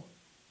SSL,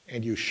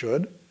 and you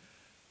should,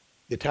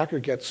 the attacker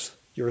gets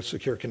your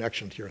secure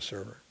connection to your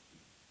server.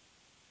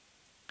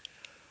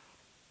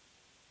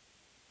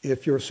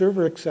 If your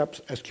server accepts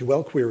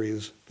SQL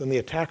queries, then the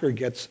attacker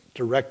gets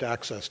direct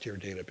access to your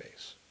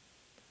database.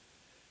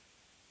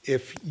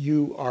 If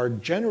you are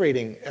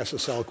generating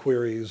SSL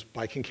queries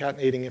by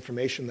concatenating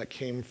information that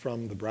came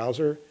from the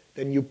browser,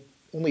 then you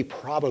only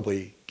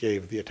probably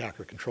gave the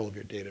attacker control of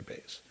your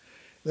database.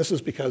 This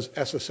is because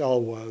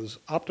SSL was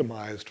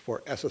optimized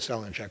for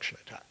SSL injection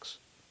attacks.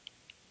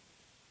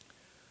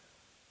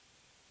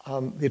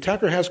 The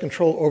attacker has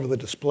control over the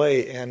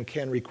display and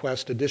can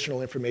request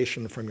additional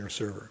information from your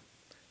server,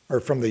 or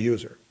from the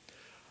user.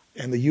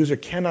 And the user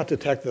cannot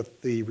detect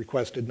that the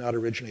request did not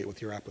originate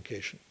with your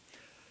application.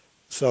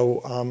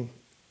 So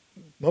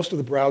most of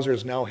the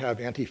browsers now have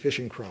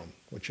anti-phishing Chrome,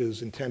 which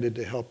is intended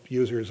to help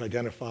users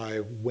identify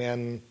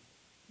when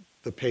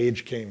the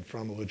page came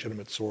from a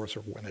legitimate source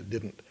or when it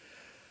didn't.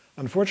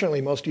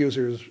 Unfortunately, most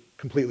users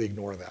completely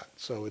ignore that,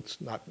 so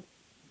it's not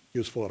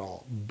useful at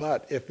all.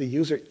 But if the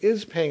user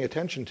is paying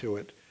attention to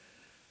it,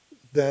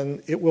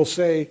 then it will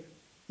say,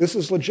 this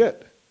is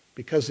legit,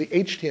 because the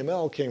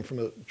HTML came from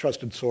a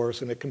trusted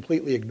source and it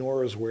completely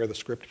ignores where the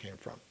script came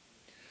from.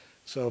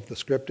 So if the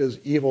script is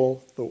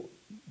evil,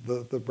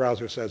 the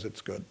browser says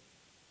it's good.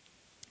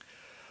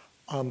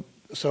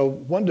 So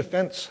one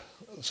defense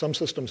some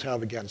systems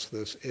have against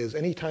this is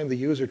anytime the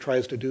user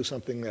tries to do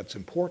something that's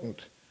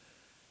important,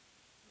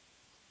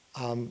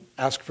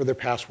 ask for their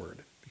password,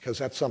 because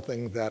that's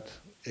something that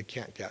it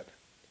can't get.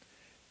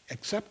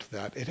 Except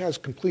that it has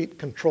complete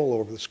control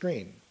over the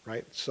screen,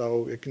 right?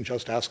 So it can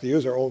just ask the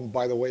user, oh,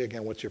 by the way,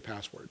 again, what's your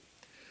password?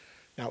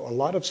 Now, a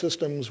lot of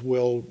systems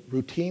will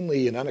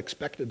routinely and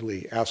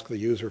unexpectedly ask the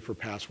user for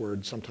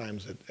passwords,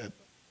 sometimes at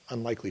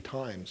unlikely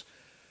times.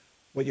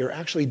 What you're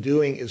actually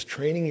doing is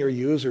training your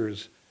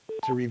users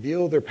to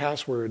reveal their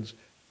passwords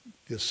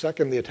the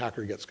second the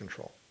attacker gets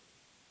control.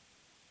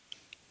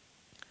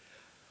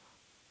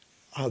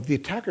 The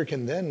attacker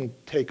can then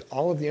take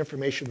all of the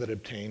information that it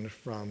obtained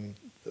from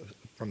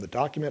the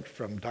document,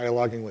 from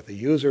dialoguing with the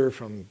user,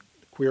 from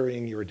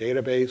querying your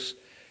database,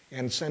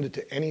 and send it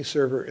to any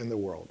server in the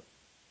world.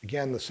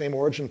 Again, the same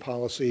origin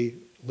policy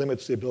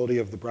limits the ability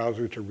of the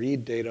browser to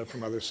read data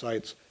from other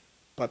sites,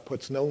 but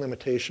puts no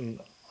limitation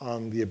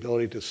on the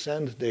ability to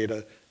send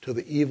data to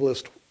the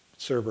evilest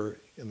server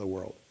in the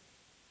world.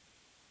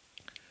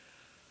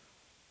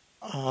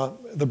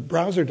 The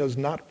browser does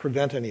not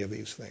prevent any of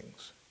these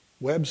things.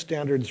 Web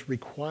standards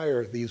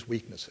require these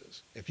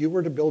weaknesses. If you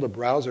were to build a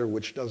browser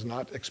which does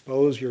not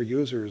expose your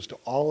users to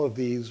all of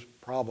these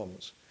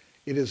problems,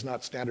 it is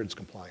not standards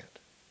compliant.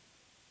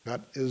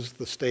 That is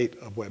the state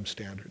of web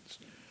standards.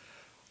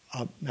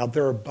 Now,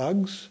 there are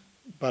bugs,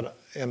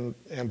 and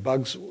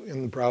bugs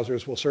in the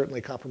browsers will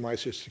certainly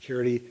compromise your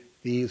security.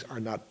 These are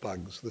not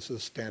bugs. This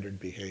is standard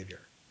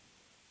behavior.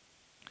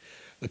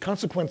 The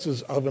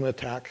consequences of an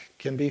attack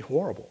can be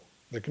horrible.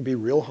 There can be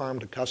real harm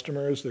to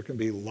customers. There can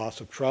be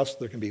loss of trust.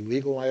 There can be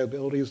legal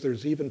liabilities.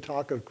 There's even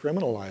talk of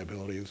criminal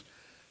liabilities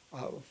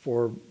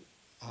for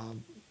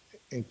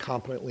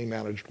incompetently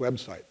managed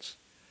websites.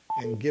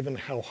 And given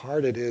how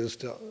hard it is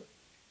to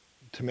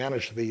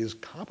manage these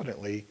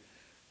competently,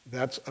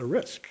 that's a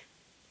risk.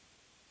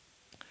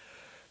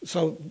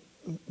 So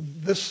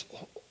this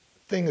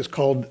thing is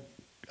called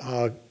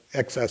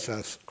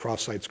XSS,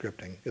 cross-site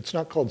scripting. It's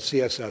not called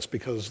CSS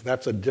because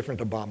that's a different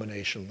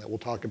abomination that we'll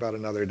talk about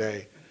another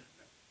day.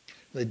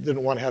 They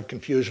didn't want to have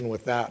confusion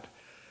with that.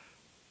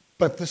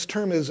 But this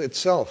term is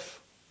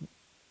itself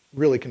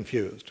really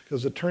confused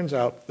because it turns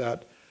out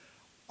that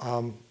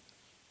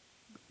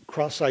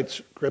cross-site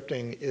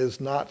scripting is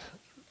not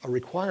a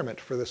requirement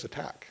for this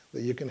attack,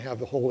 that you can have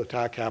the whole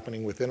attack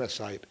happening within a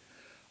site.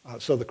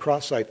 So the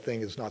cross-site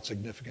thing is not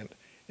significant.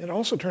 It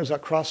also turns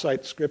out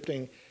cross-site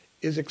scripting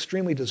is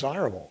extremely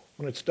desirable.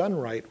 When it's done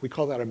right, we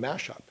call that a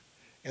mashup.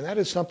 And that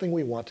is something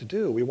we want to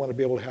do. We want to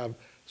be able to have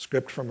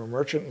script from a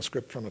merchant and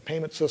script from a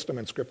payment system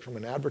and script from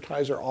an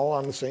advertiser all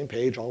on the same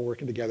page, all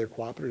working together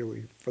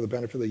cooperatively for the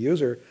benefit of the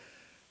user.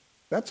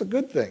 That's a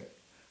good thing.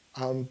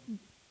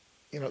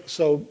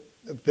 So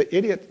the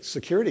idiot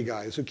security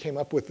guys who came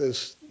up with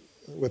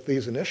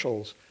these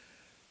initials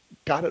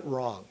got it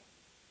wrong.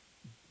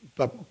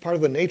 But part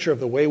of the nature of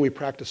the way we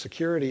practice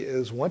security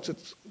is once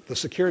the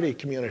security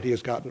community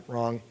has gotten it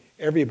wrong,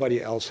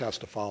 everybody else has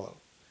to follow.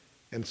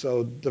 And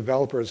so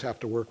developers have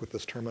to work with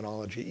this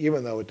terminology,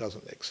 even though it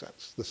doesn't make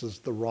sense. This is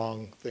the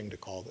wrong thing to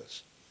call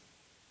this.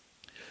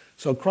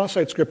 So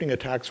cross-site scripting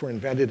attacks were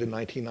invented in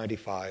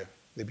 1995.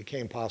 They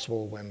became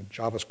possible when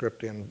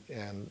JavaScript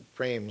and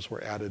frames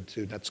were added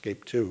to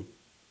Netscape 2.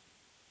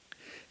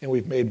 And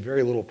we've made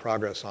very little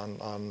progress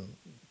on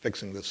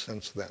fixing this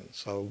since then.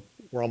 So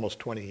we're almost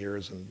 20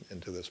 years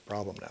into this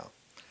problem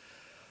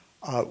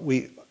now.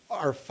 We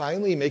are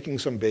finally making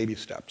some baby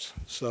steps.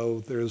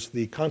 So there's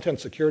the content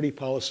security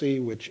policy,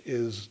 which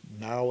is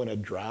now in a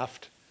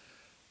draft,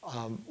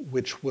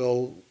 which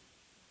will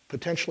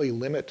potentially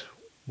limit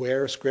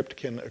where script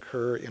can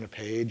occur in a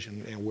page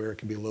and where it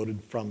can be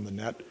loaded from the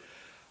net.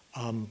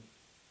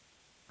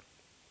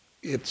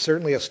 It's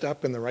certainly a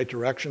step in the right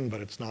direction,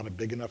 but it's not a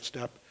big enough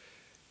step.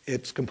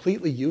 It's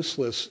completely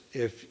useless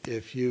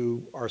if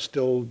you are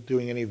still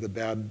doing any of the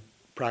bad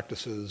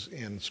practices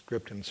in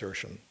script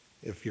insertion.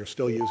 If you're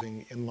still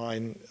using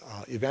inline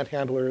event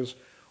handlers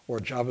or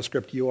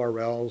JavaScript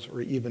URLs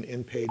or even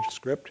in-page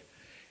script,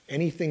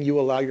 anything you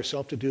allow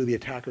yourself to do, the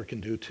attacker can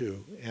do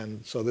too.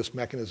 And so this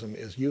mechanism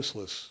is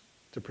useless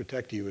to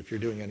protect you if you're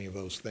doing any of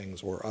those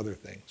things or other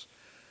things.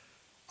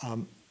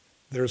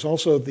 There's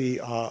also the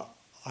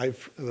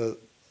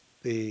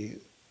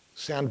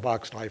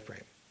sandboxed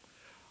iframe,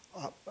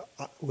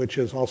 which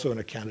is also in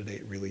a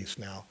candidate release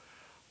now.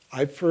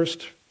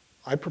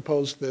 I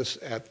proposed this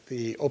at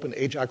the Open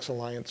Ajax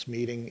Alliance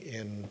meeting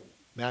in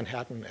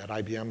Manhattan at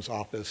IBM's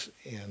office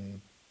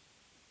in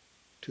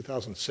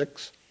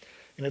 2006.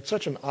 And it's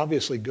such an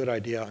obviously good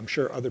idea. I'm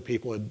sure other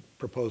people had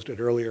proposed it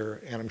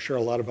earlier, and I'm sure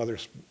a lot of other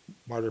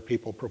smarter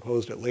people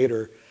proposed it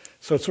later.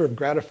 So it's sort of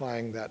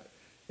gratifying that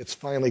it's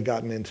finally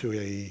gotten into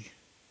a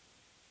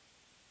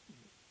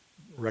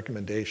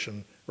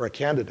recommendation or a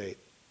candidate.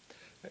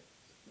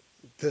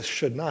 This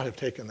should not have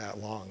taken that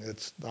long.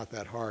 It's not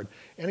that hard.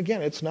 And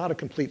again, it's not a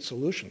complete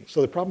solution.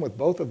 So the problem with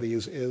both of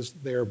these is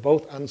they're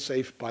both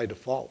unsafe by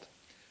default.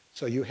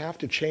 So you have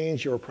to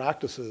change your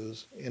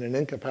practices in an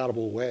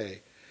incompatible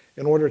way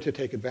in order to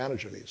take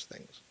advantage of these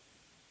things.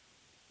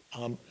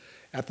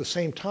 At the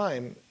same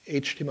time,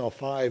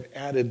 HTML5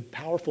 added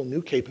powerful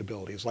new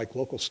capabilities like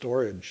local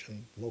storage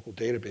and local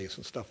database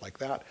and stuff like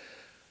that,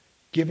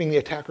 giving the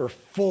attacker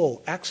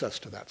full access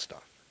to that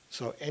stuff.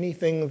 So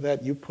anything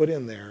that you put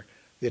in there,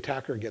 the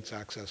attacker gets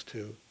access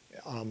to,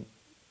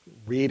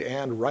 read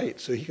and write.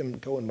 So he can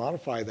go and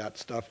modify that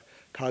stuff,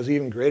 cause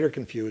even greater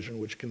confusion,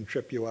 which can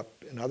trip you up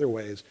in other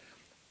ways.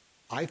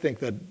 I think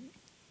that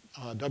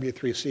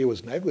W3C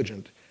was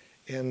negligent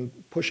in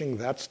pushing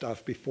that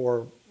stuff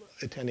before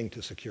attending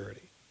to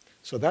security.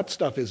 So that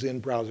stuff is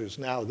in browsers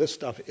now. This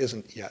stuff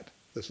isn't yet.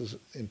 This is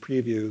in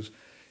previews,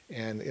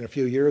 and in a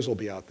few years will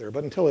be out there.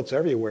 But until it's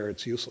everywhere,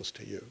 it's useless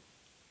to you.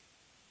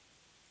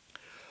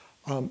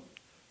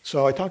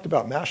 So I talked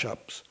about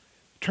mashups.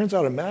 Turns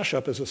out a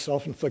mashup is a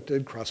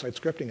self-inflicted cross-site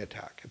scripting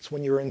attack. It's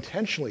when you're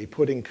intentionally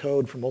putting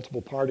code from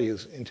multiple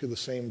parties into the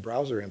same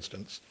browser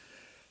instance.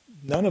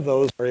 None of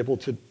those are able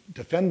to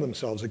defend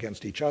themselves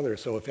against each other.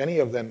 So if any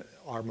of them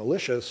are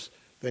malicious,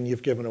 then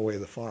you've given away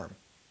the farm.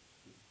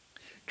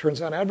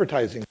 Turns out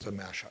advertising is a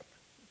mashup.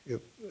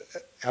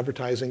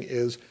 Advertising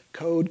is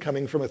code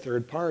coming from a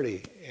third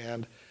party,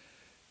 and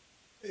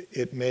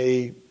it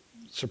may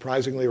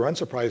surprisingly or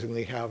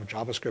unsurprisingly have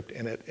JavaScript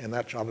in it, and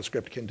that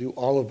JavaScript can do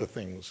all of the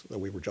things that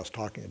we were just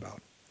talking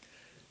about.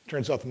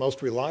 Turns out the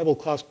most reliable,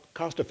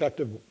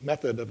 cost-effective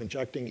method of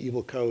injecting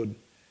evil code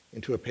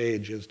into a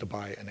page is to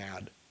buy an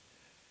ad.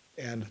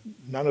 And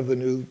none of the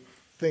new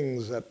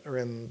things that are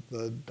in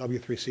the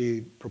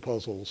W3C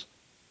proposals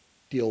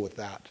deal with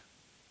that.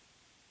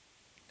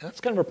 And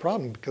that's kind of a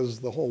problem because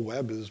the whole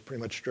web is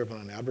pretty much driven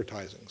on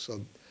advertising.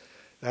 So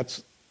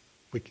that's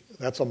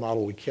a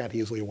model we can't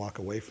easily walk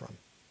away from.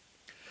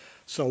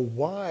 So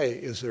why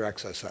is there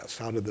XSS?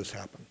 How did this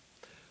happen?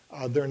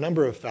 There are a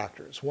number of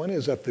factors. One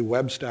is that the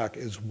web stack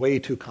is way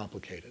too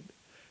complicated.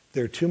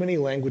 There are too many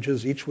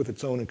languages, each with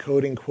its own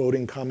encoding,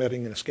 quoting,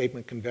 commenting, and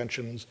escapement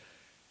conventions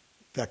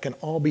that can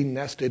all be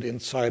nested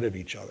inside of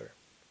each other.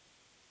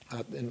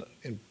 In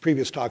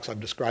previous talks,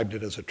 I've described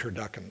it as a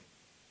turducken.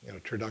 You know,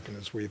 turducken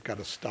is where you've got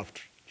a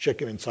stuffed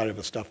chicken inside of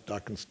a stuffed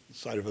duck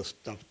inside of a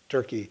stuffed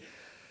turkey.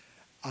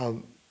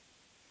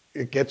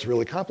 It gets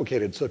really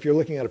complicated. So if you're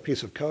looking at a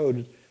piece of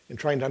code and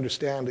trying to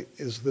understand,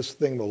 is this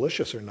thing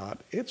malicious or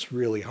not, it's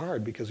really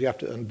hard because you have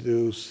to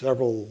undo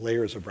several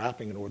layers of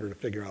wrapping in order to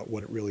figure out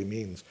what it really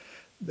means.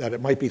 That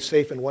it might be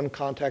safe in one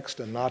context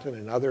and not in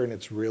another, and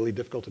it's really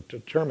difficult to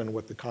determine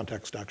what the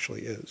context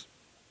actually is.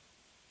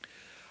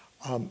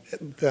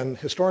 Then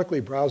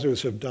historically,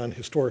 browsers have done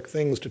historic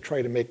things to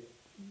try to make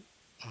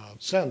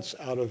sense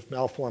out of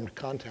malformed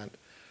content,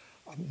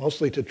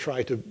 mostly to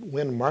try to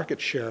win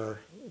market share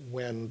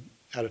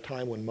at a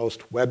time when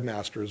most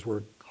webmasters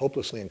were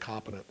hopelessly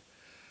incompetent.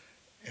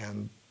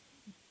 And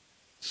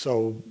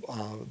so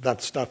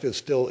that stuff is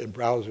still in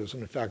browsers.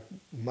 And in fact,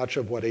 much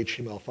of what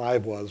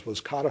HTML5 was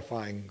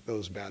codifying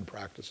those bad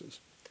practices,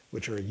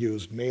 which are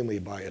used mainly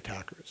by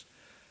attackers.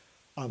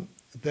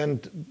 Then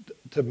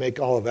to make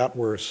all of that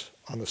worse,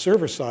 on the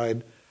server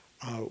side,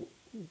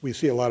 we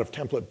see a lot of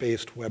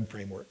template-based web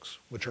frameworks,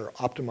 which are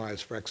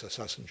optimized for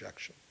XSS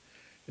injection.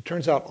 It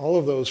turns out all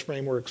of those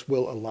frameworks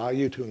will allow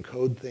you to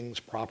encode things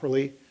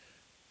properly,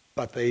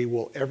 but they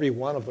will, every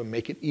one of them,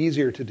 make it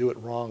easier to do it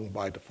wrong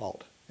by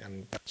default.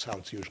 And that's how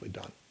it's usually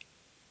done.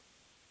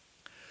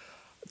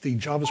 The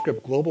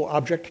JavaScript global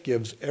object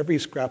gives every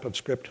scrap of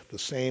script the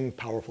same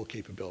powerful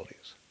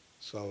capabilities.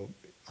 So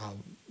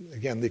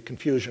again, the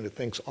confusion, it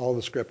thinks all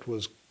the script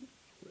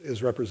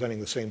is representing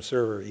the same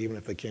server, even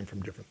if they came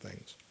from different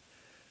things.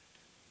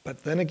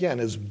 But then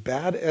again, as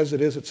bad as it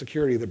is at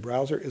security, the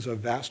browser is a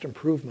vast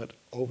improvement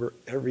over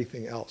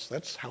everything else.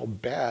 That's how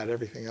bad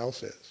everything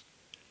else is.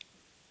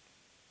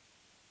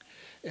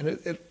 And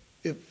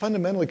it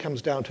fundamentally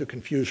comes down to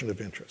confusion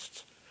of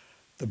interests.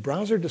 The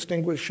browser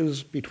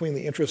distinguishes between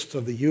the interests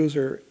of the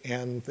user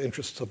and the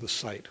interests of the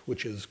site,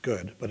 which is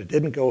good, but it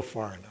didn't go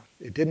far enough.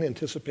 It didn't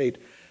anticipate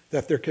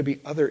that there could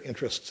be other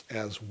interests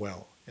as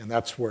well, and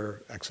that's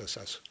where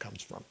XSS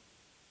comes from.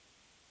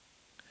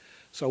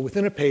 So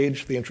within a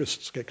page, the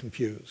interests get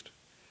confused.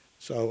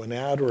 So an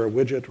ad or a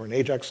widget or an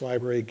AJAX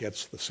library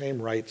gets the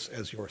same rights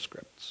as your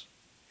scripts,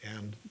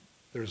 and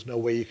there's no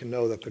way you can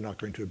know that they're not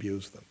going to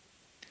abuse them.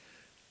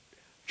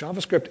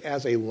 JavaScript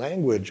as a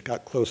language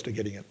got close to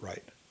getting it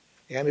right.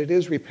 And it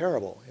is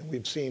repairable. And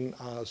we've seen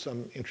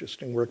some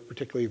interesting work,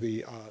 particularly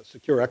the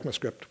secure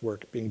ECMAScript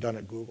work being done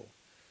at Google.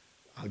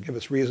 Give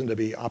us reason to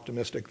be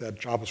optimistic that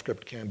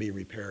JavaScript can be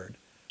repaired.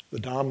 The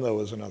DOM,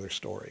 though, is another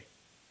story.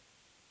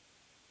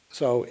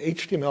 So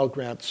HTML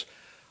grants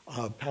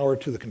power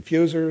to the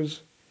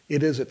confusers.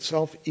 It is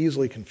itself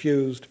easily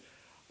confused.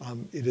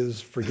 It is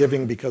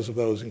forgiving because of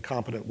those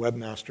incompetent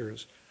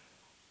webmasters.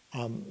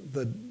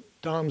 The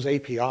DOM's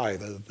API,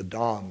 the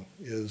DOM,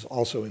 is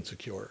also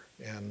insecure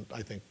and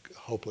I think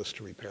hopeless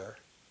to repair.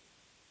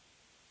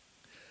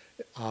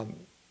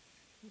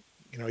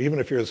 Even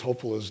if you're as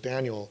hopeful as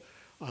Daniel,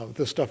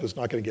 this stuff is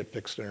not going to get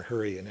fixed in a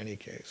hurry in any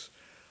case.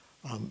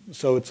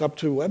 So it's up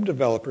to web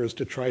developers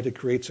to try to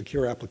create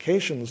secure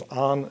applications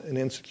on an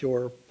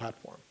insecure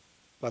platform.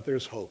 But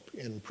there's hope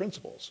in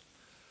principles.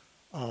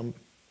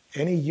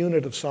 Any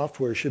unit of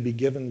software should be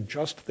given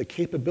just the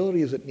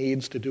capabilities it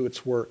needs to do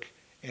its work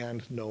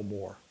and no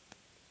more.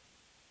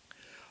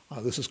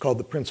 This is called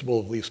the principle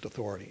of least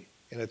authority.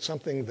 And it's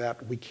something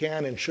that we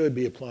can and should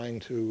be applying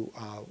to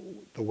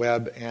the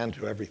web and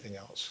to everything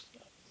else.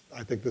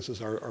 I think this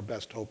is our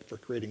best hope for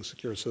creating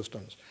secure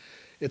systems.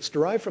 It's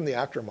derived from the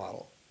actor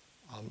model,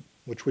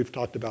 which we've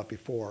talked about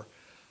before.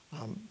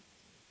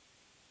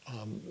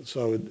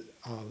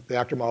 The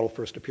actor model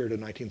first appeared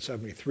in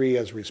 1973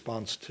 as a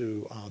response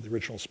to the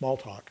original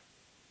Smalltalk.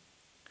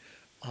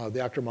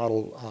 The actor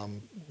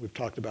model, we've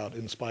talked about,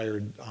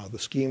 inspired the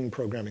scheme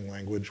programming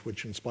language,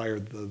 which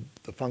inspired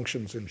the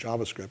functions in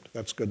JavaScript.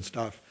 That's good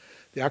stuff.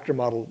 The actor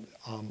model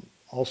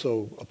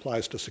also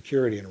applies to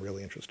security in a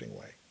really interesting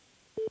way.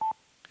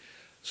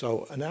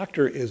 So an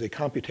actor is a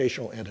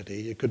computational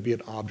entity. It could be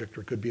an object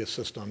or it could be a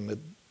system.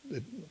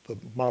 The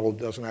model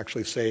doesn't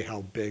actually say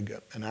how big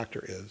an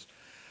actor is.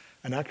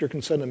 An actor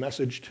can send a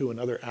message to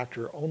another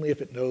actor only if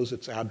it knows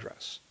its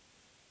address.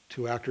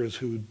 Two actors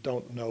who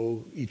don't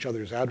know each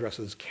other's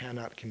addresses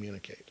cannot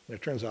communicate. And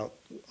it turns out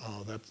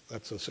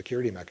that's a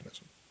security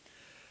mechanism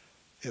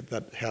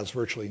that has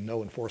virtually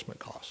no enforcement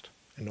cost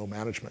and no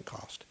management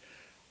cost.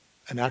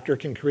 An actor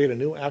can create a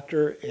new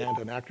actor, and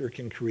an actor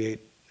can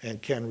create and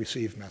can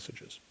receive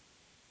messages.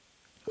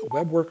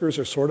 Web workers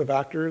are sort of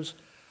actors.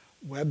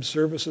 Web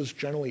services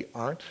generally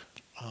aren't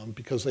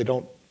because they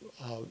don't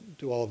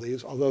do all of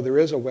these, although there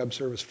is a web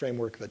service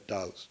framework that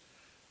does.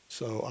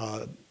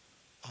 So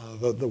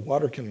the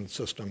Waterkin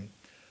system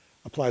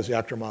applies the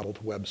actor model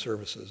to web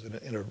services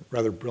in a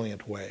rather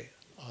brilliant way.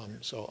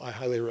 So I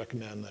highly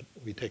recommend that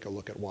we take a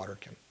look at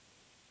Waterkin.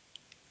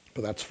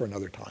 But that's for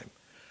another time.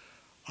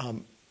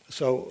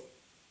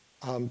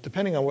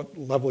 Depending on what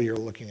level you're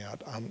looking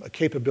at, a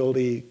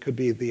capability could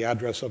be the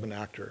address of an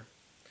actor.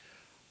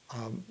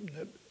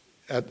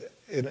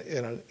 In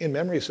an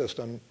in-memory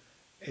system,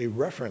 a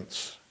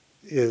reference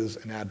is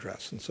an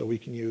address. And so we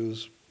can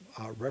use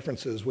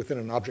references within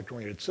an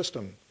object-oriented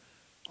system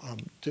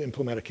to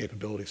implement a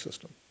capability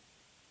system.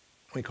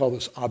 We call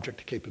this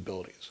object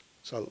capabilities.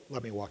 So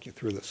let me walk you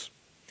through this.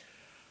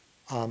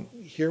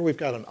 Here we've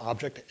got an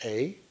object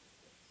A.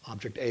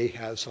 Object A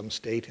has some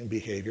state and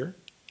behavior.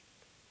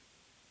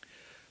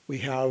 We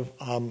have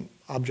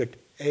object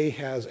A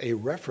has a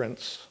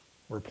reference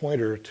or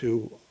pointer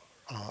to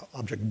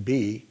object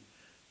B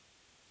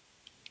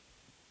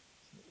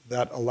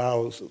that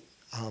allows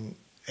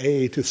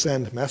A to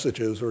send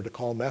messages or to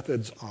call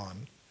methods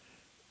on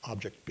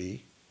object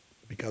B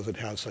because it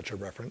has such a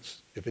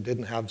reference. If it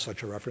didn't have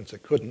such a reference,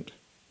 it couldn't.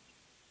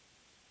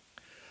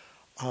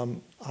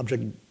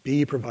 Object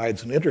B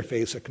provides an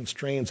interface that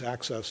constrains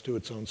access to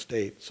its own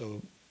state.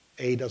 So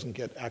A doesn't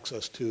get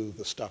access to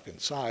the stuff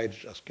inside,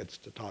 just gets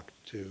to talk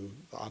to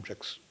the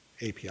object's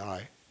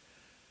API.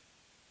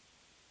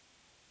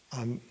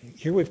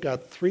 Here we've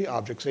got three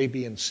objects, A,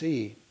 B, and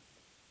C.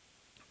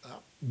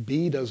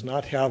 B does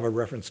not have a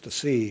reference to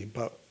C,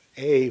 but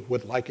A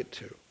would like it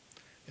to.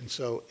 And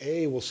so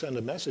A will send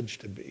a message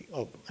to B.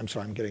 Oh, I'm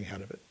sorry, I'm getting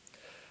ahead of it.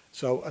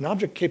 So an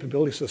object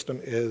capability system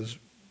is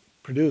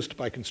produced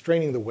by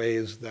constraining the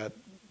ways that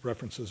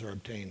references are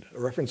obtained. A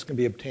reference can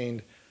be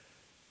obtained,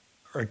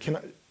 or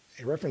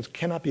a reference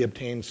cannot be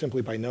obtained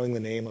simply by knowing the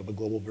name of a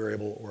global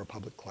variable or a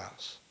public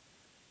class.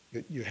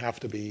 You have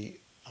to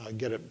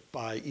get it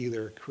by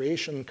either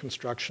creation,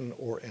 construction,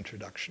 or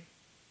introduction.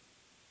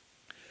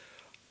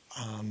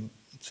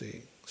 Let's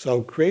see.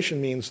 So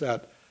creation means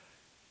that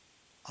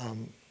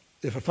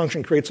if a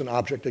function creates an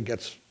object, it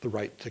gets the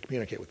right to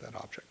communicate with that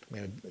object. I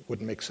mean, it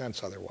wouldn't make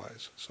sense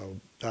otherwise, so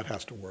that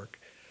has to work.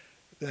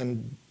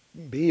 Then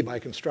B, by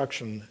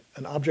construction,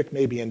 an object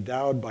may be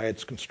endowed by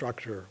its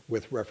constructor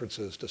with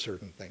references to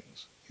certain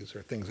things. These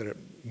are things that it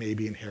may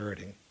be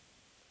inheriting.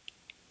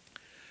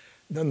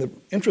 Then the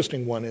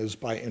interesting one is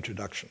by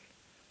introduction.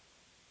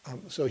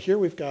 So here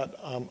we've got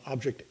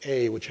object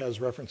A, which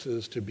has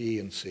references to B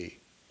and C.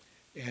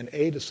 And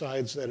A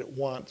decides that it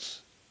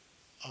wants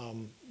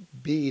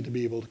B to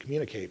be able to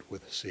communicate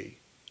with C.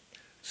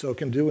 So it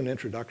can do an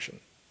introduction.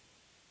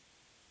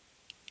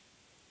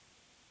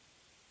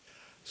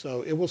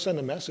 So it will send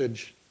a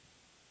message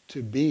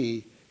to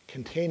B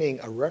containing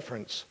a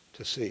reference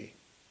to C.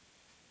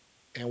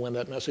 And when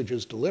that message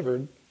is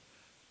delivered,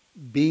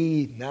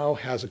 B now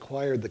has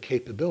acquired the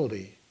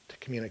capability to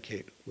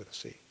communicate with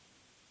C.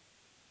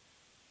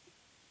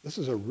 This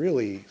is a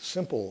really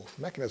simple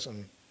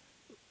mechanism,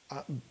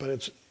 but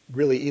it's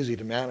really easy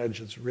to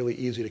manage, it's really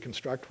easy to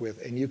construct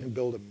with, and you can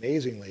build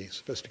amazingly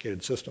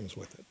sophisticated systems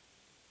with it.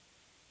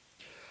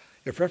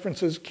 If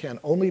references can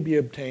only be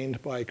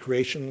obtained by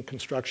creation,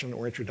 construction,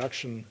 or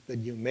introduction,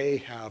 then you may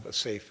have a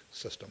safe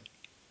system.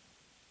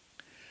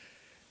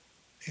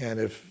 And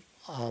if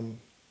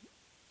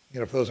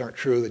those aren't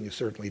true, then you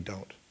certainly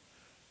don't.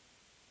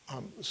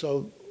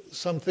 So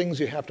some things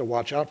you have to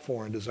watch out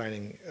for in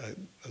designing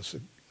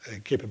a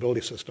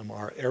capability system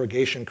are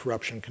arrogation,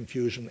 corruption,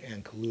 confusion,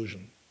 and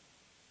collusion.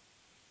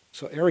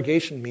 So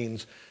arrogation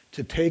means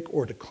to take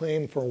or to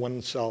claim for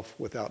oneself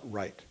without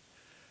right.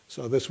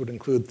 So this would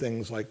include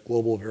things like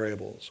global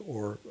variables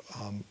or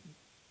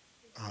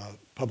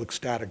public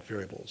static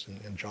variables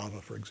in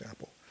Java, for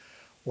example,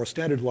 or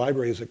standard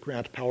libraries that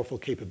grant powerful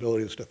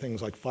capabilities to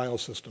things like file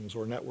systems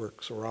or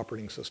networks or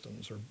operating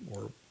systems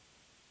or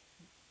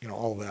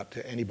all of that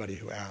to anybody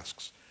who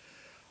asks.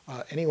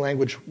 Any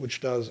language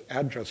which does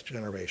address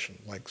generation,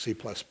 like C++,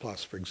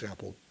 for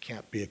example,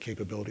 can't be a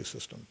capability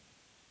system.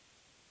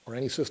 Or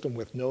any system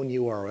with known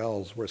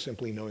URLs where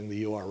simply knowing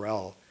the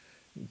URL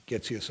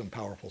gets you some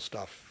powerful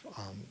stuff.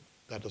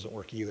 That doesn't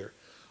work either.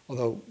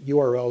 Although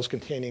URLs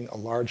containing a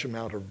large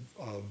amount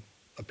of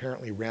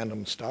apparently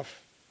random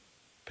stuff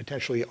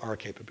potentially are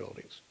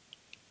capabilities.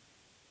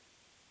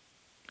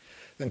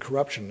 Then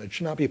corruption. It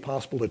should not be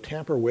possible to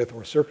tamper with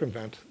or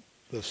circumvent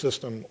the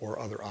system or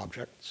other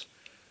objects.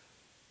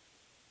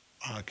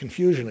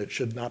 Confusion. It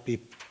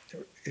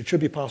should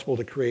be possible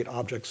to create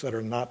objects that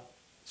are not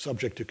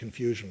subject to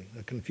confusion.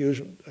 A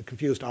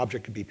confused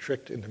object could be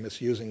tricked into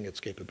misusing its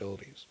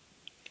capabilities.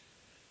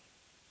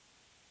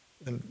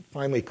 And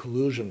finally,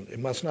 collusion. It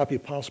must not be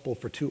possible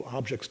for two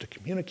objects to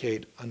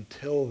communicate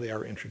until they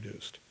are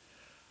introduced.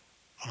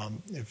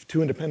 If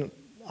two independent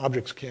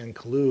objects can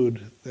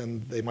collude,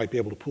 then they might be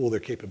able to pool their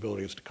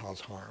capabilities to cause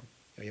harm.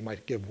 You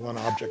might give one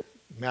object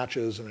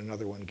matches and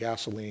another one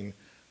gasoline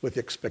with the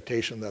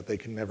expectation that they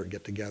can never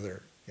get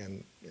together.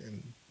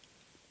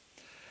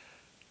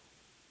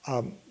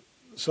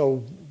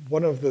 So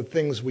one of the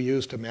things we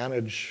use to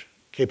manage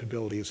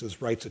capabilities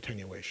is rights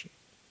attenuation.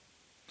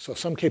 So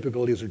some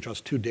capabilities are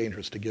just too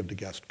dangerous to give to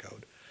guest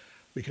code.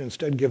 We can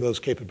instead give those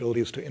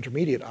capabilities to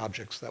intermediate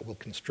objects that will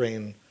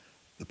constrain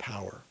the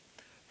power.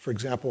 For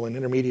example, an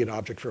intermediate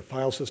object for a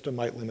file system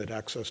might limit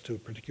access to a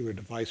particular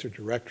device or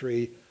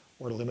directory,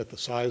 or to limit the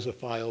size of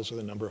files or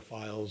the number of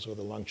files or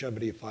the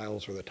longevity of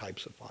files or the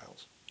types of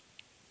files.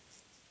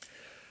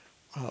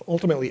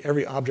 Ultimately,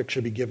 every object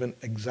should be given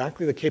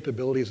exactly the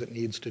capabilities it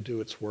needs to do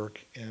its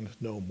work and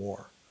no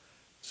more.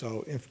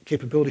 So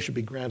capability should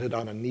be granted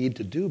on a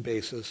need-to-do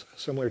basis,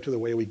 similar to the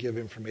way we give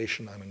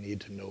information on a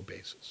need-to-know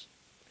basis.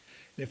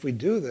 And if we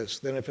do this,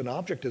 then if an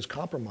object is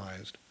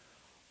compromised,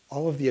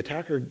 all of the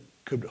attacker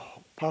could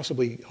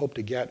possibly hope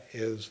to get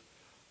is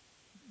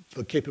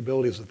the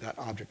capabilities that that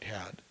object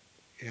had.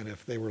 And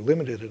if they were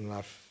limited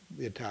enough,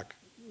 the attack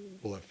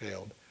will have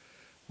failed.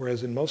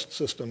 Whereas in most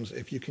systems,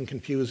 if you can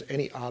confuse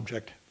any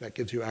object, that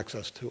gives you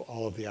access to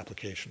all of the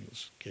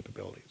application's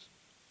capabilities.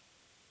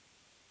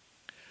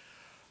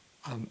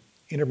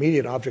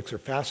 Intermediate objects or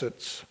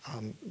facets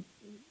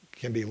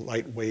can be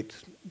lightweight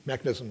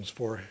mechanisms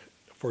for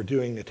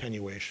doing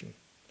attenuation.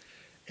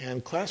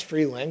 And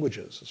class-free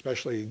languages,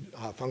 especially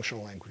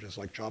functional languages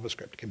like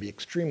JavaScript, can be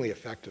extremely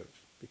effective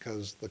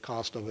because the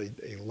cost of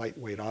a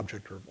lightweight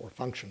object or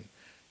function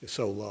is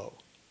so low.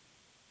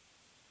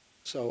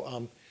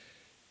 So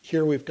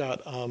here we've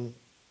got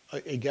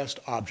a guest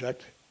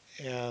object,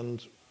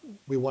 and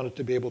we want it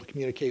to be able to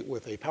communicate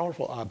with a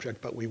powerful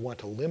object, but we want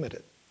to limit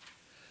it.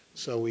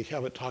 So we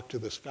have it talk to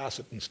this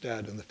facet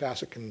instead, and the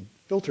facet can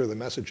filter the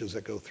messages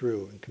that go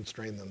through and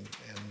constrain them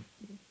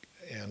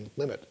and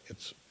limit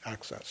its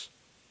access.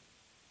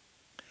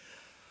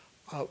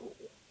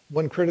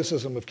 One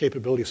criticism of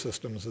capability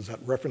systems is that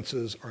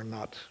references are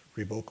not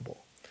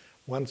revocable.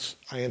 Once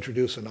I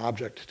introduce an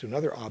object to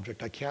another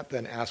object, I can't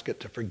then ask it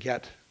to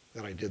forget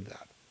that I did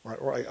that.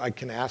 Or I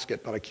can ask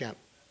it, but I can't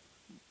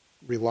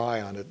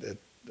rely on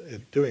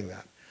it doing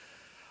that.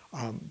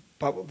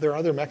 But there are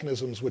other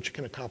mechanisms which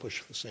can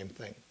accomplish the same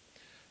thing.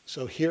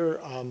 So here,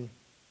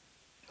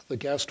 the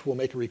guest will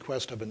make a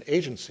request of an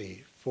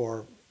agency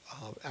for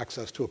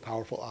access to a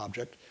powerful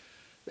object.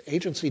 The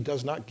agency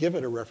does not give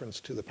it a reference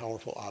to the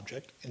powerful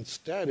object.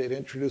 Instead, it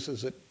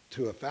introduces it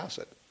to a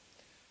facet.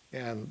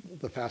 And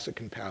the facet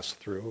can pass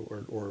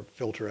through or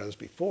filter as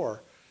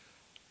before.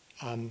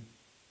 And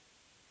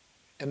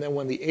then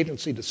when the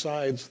agency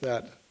decides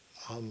that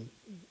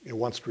it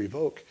wants to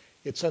revoke,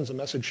 it sends a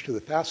message to the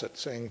facet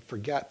saying,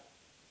 forget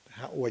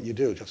what you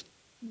do, just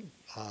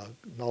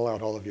null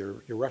out all of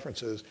your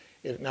references.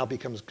 It now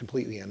becomes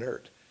completely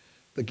inert.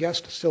 The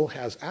guest still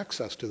has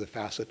access to the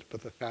facet,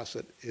 but the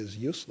facet is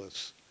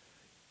useless,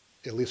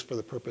 at least for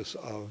the purpose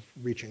of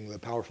reaching the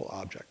powerful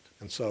object.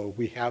 And so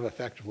we have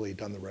effectively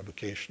done the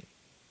revocation.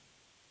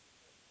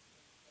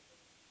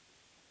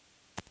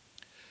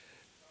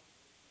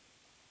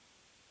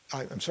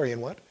 I'm sorry, in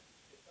what?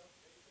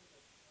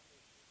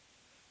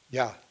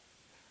 Yeah.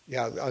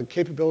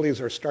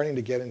 Capabilities are starting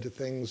to get into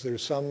things.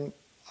 There's some,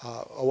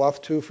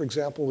 OAuth 2, for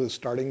example, is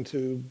starting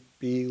to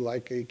be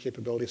like a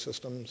capability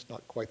system. It's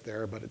not quite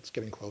there, but it's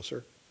getting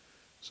closer.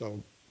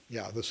 So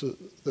yeah, this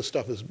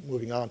stuff is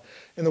moving on.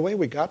 And the way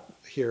we got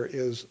here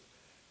is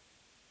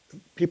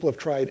people have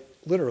tried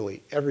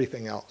literally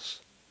everything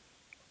else.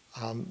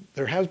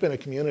 There has been a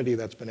community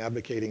that's been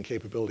advocating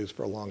capabilities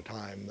for a long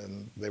time,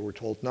 and they were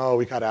told, no,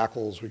 we got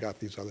ACLs, we got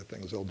these other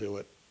things, they'll do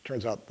it.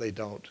 Turns out they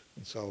don't.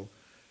 And so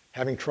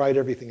having tried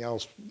everything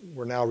else,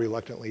 we're now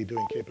reluctantly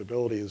doing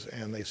capabilities,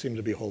 and they seem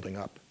to be holding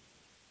up.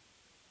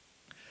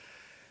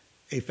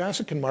 A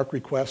facet can mark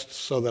requests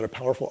so that a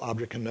powerful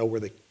object can know where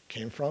they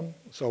came from.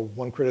 So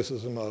one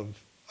criticism of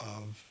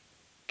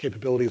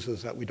capabilities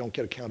is that we don't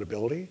get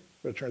accountability,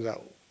 but it turns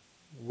out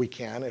we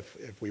can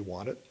if we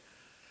want it.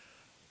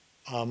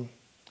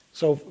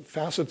 So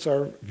facets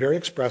are very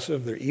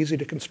expressive, they're easy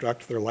to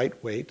construct, they're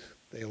lightweight,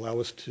 they allow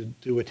us to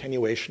do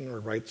attenuation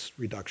or rights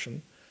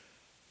reduction,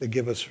 they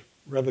give us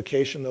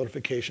revocation,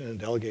 notification, and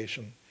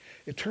delegation.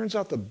 It turns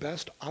out the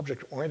best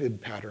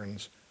object-oriented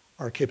patterns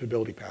are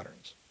capability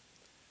patterns.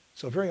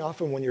 So very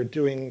often when you're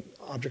doing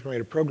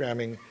object-oriented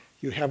programming,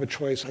 you have a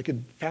choice. I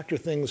could factor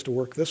things to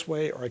work this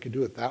way, or I could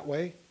do it that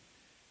way.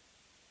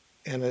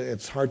 And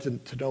it's hard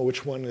to know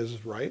which one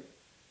is right.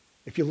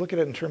 If you look at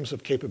it in terms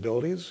of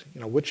capabilities,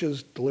 which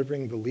is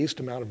delivering the least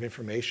amount of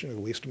information or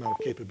the least amount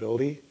of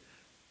capability,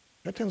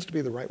 that tends to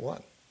be the right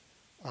one.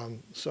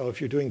 So if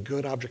you're doing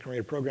good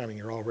object-oriented programming,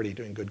 you're already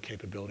doing good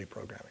capability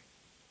programming.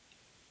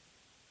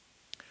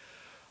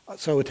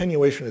 So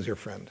attenuation is your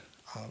friend.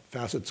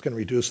 Facets can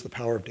reduce the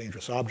power of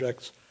dangerous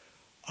objects.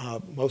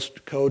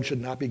 Most code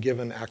should not be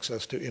given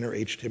access to inner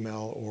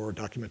HTML or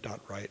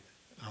document.write.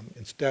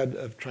 Instead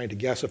of trying to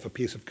guess if a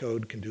piece of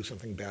code can do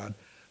something bad,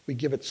 we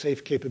give it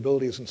safe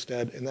capabilities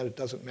instead, and then it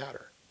doesn't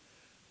matter.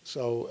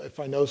 So if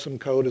I know some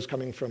code is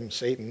coming from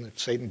Satan, if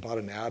Satan bought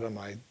an ad on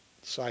my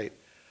site,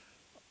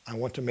 I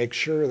want to make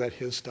sure that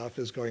his stuff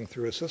is going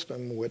through a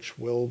system which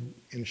will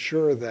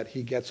ensure that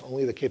he gets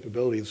only the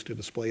capabilities to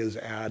display his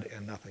ad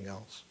and nothing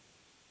else.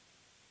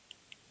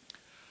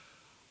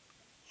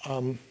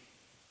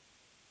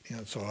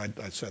 So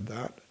I said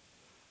that.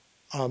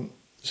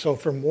 So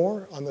for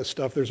more on this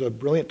stuff, there's a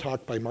brilliant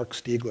talk by Mark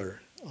Stiegler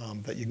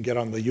that you can get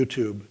on the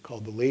YouTube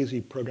called The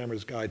Lazy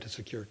Programmer's Guide to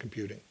Secure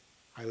Computing.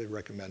 Highly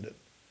recommend it.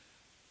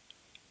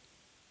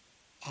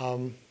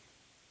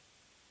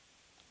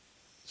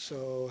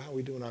 So how are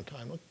we doing on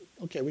time?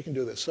 Okay, we can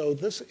do this. So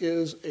this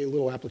is a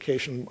little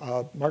application.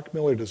 Mark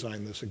Miller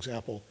designed this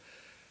example.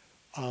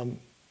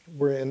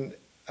 We're in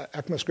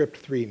ECMAScript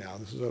 3 now.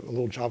 This is a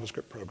little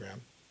JavaScript program.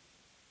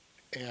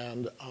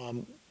 And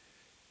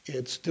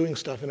it's doing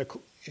stuff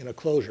in a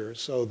closure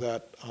so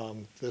that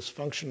this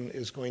function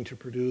is going to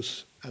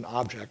produce an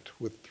object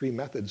with 3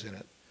 methods in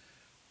it.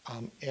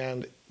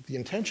 And the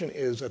intention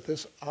is that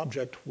this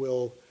object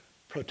will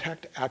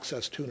protect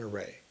access to an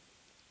array.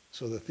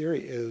 So the theory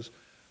is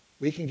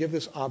we can give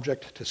this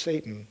object to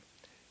Satan,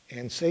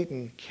 and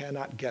Satan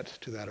cannot get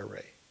to that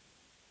array.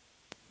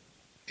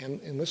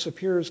 And this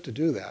appears to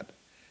do that,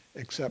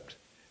 except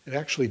it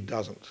actually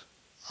doesn't.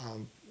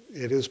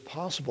 It is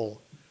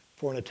possible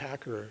for an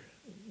attacker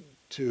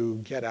to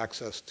get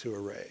access to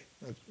array.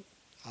 I'm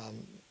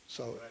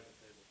sorry?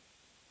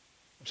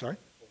 Override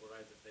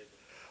the table.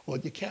 Well,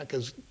 you can't,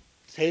 because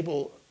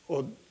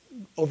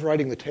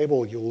overriding the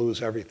table, you'll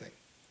lose everything.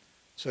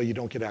 So you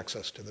don't get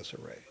access to this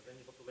array. But then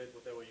you populate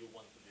whatever you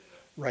want to be there.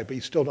 Right, but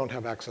you still don't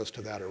have access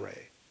to that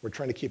array. We're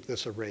trying to keep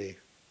this array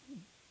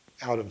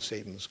out of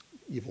Satan's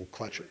evil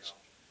clutches.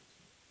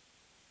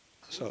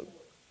 So,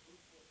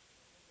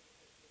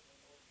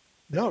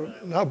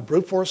 no,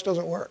 brute force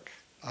doesn't work.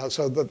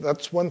 So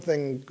that's one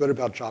thing good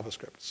about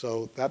JavaScript.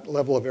 So that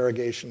level of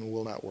irrigation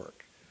will not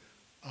work.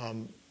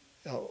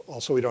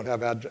 Also, we don't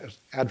have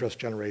address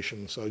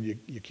generation, so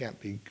you can't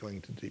be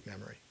going to deep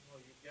memory. No,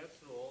 you get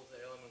through all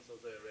the elements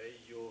of the array,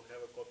 you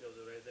have a copy of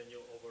the array, then you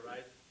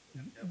override.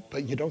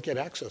 But you don't get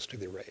access to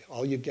the array.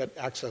 All you get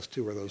access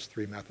to are those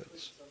 3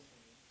 methods.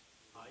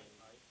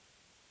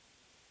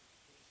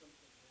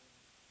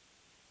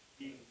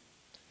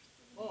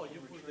 Oh,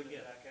 you push the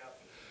get.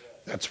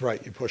 That's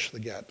right, you push the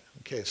get.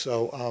 Okay,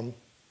 so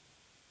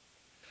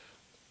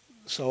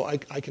I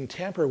can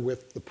tamper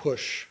with the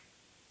push.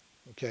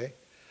 Okay,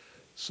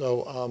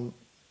 so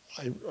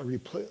I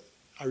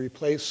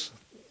replace,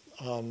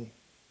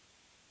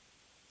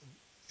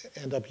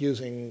 end up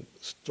using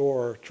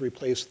store to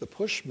replace the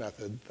push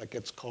method that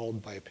gets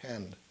called by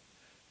append.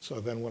 So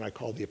then when I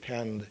call the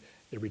append,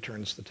 it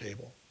returns the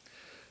table.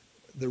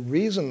 The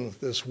reason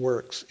this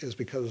works is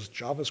because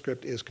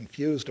JavaScript is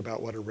confused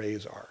about what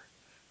arrays are.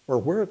 Or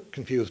we're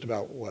confused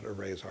about what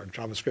arrays are.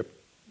 JavaScript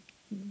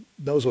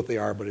knows what they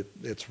are, but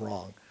it's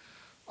wrong.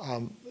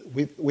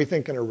 We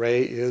think an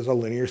array is a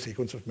linear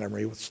sequence of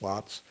memory with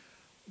slots.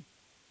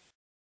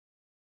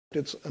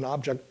 It's an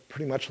object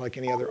pretty much like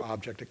any other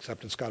object,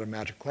 except it's got a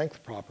magic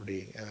length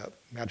property. And a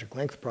magic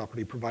length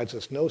property provides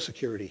us no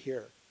security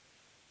here.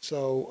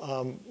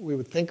 So we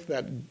would think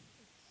that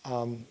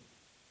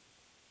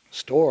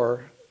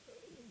store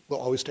will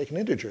always take an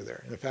integer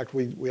there. In fact,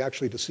 we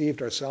actually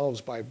deceived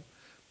ourselves by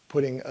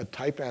putting a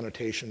type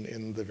annotation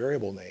in the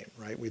variable name,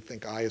 right? We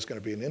think I is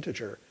going to be an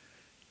integer.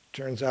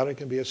 Turns out it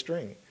can be a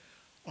string.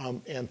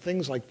 And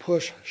things like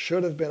push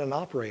should have been an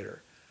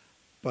operator,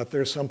 but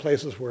there's some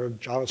places where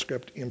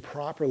JavaScript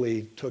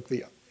improperly took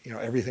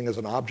everything as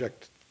an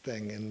object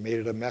thing and made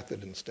it a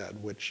method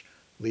instead, which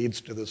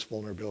leads to this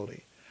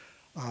vulnerability.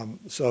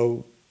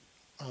 So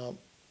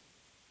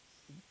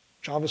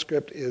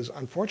JavaScript is,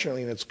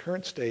 unfortunately, in its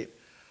current state,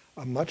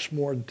 a much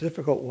more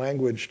difficult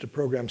language to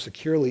program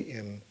securely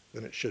in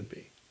than it should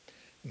be.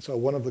 And so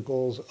one of the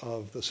goals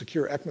of the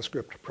Secure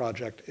ECMAScript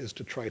project is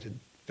to try to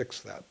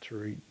fix that, to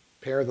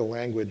repair the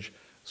language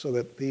so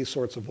that these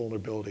sorts of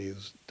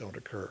vulnerabilities don't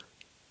occur.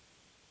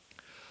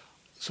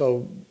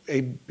 So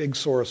a big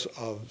source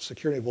of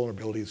security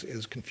vulnerabilities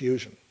is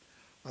confusion.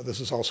 This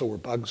is also where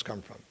bugs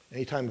come from.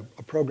 Anytime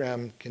a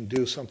program can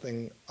do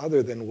something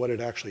other than what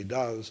it actually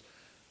does,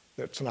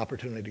 that's an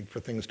opportunity for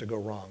things to go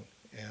wrong.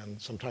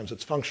 And sometimes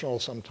it's functional,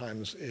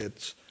 sometimes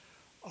it's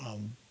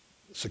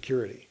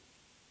security.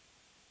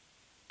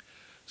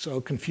 So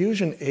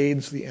confusion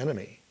aids the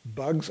enemy.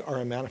 Bugs are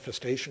a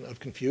manifestation of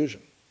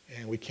confusion,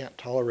 and we can't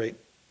tolerate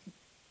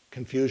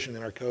confusion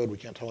in our code. We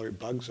can't tolerate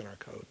bugs in our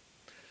code.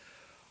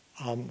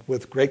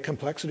 With great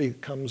complexity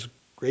comes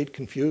great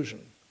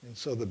confusion. And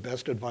so the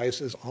best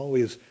advice is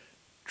always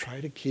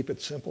try to keep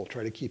it simple,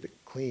 try to keep it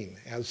clean.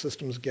 As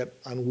systems get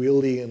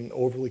unwieldy and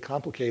overly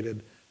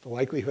complicated, the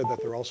likelihood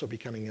that they're also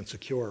becoming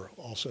insecure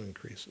also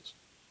increases.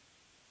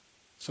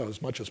 So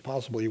as much as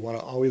possible, you want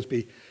to always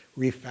be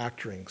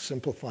refactoring,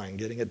 simplifying,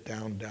 getting it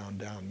down, down,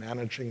 down,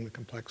 managing the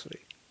complexity.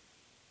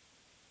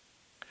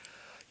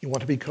 You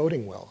want to be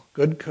coding well.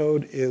 Good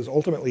code is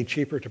ultimately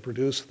cheaper to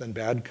produce than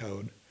bad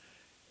code.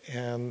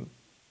 And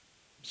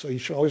so you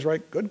should always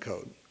write good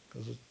code,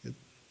 because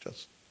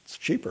it's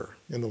cheaper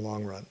in the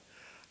long run.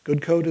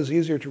 Good code is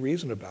easier to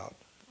reason about.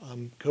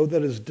 Code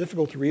that is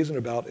difficult to reason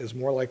about is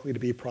more likely to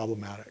be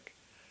problematic.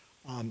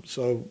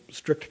 So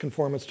strict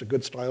conformance to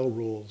good style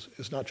rules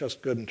is not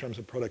just good in terms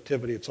of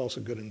productivity, it's also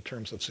good in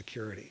terms of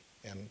security.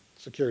 And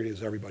security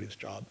is everybody's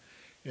job.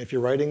 And if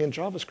you're writing in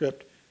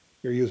JavaScript,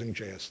 you're using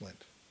JSLint.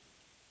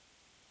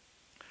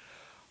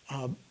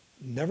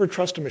 Never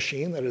trust a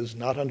machine that is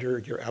not under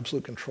your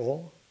absolute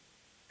control.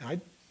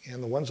 And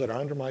the ones that are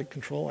under my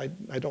control,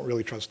 I don't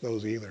really trust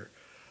those either.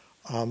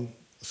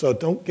 So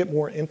don't get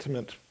more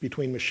intimate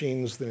between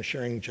machines than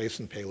sharing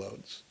JSON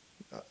payloads.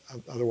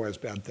 Otherwise,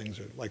 bad things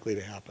are likely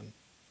to happen.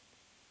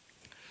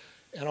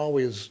 And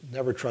always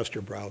never trust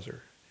your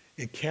browser.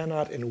 It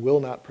cannot and will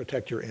not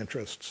protect your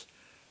interests.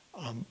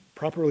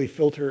 Properly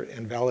filter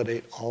and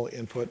validate all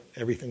input,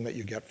 everything that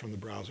you get from the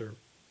browser.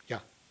 Yeah?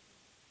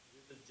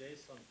 With the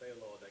JSON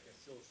payload, I can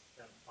still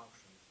send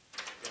functions,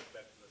 get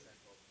back to the same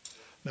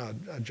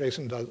problem. No,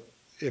 JSON does.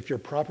 If you're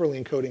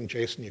properly encoding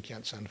JSON, you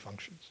can't send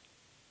functions.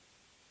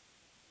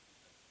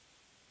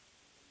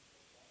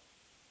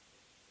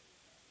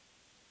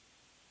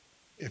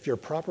 If you're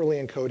properly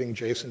encoding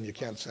JSON, you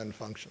can't send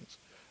functions.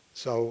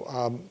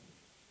 So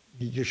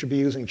you should be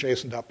using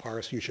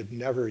JSON.parse. You should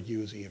never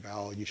use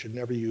eval. You should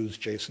never use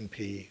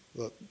JSONP.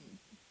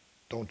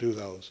 Don't do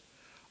those.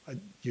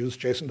 Use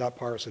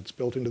JSON.parse. It's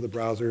built into the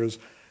browsers.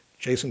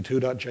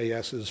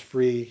 JSON2.js is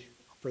free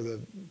for the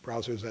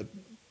browsers that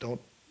don't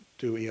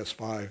do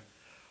ES5.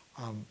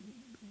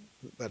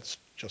 That's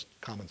just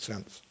common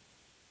sense.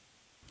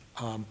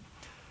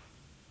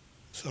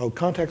 So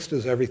context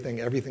is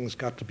everything. Everything's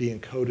got to be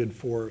encoded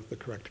for the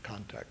correct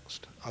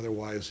context.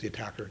 Otherwise, the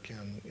attacker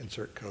can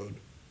insert code.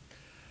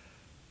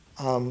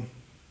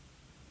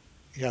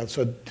 Yeah,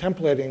 so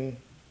templating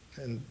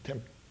and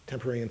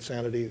temporary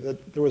insanity,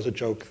 there was a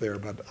joke there,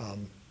 but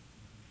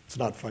it's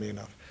not funny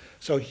enough.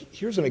 So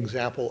here's an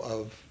example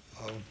of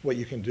what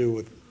you can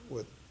do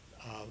with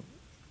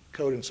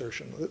code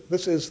insertion.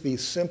 This is the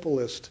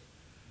simplest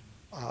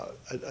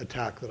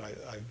attack that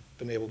I've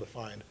been able to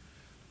find.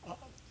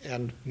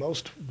 And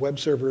most web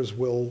servers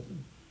will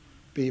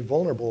be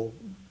vulnerable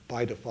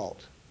by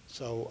default.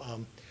 So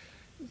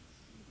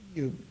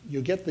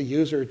you get the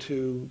user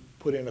to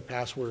put in a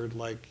password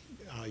like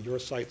your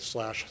site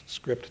 /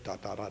 script ...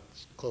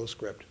 close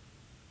script.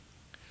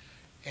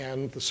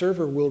 And the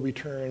server will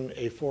return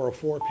a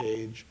 404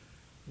 page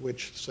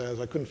which says,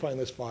 I couldn't find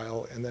this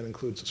file, and then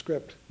includes a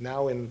script.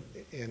 Now in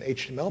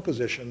HTML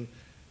position,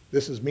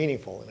 this is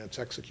meaningful and it's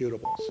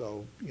executable.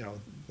 So, you know,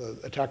 the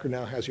attacker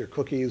now has your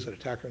cookies, the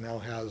attacker now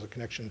has a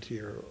connection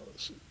to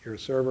your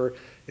server,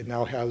 it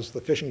now has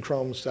the phishing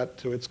chrome set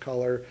to its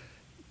color.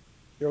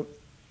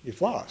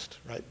 You've lost,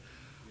 right?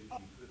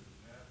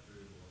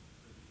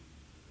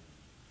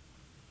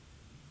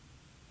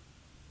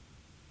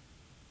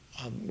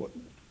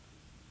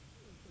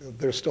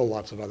 There's still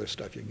lots of other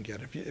stuff you can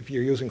get. If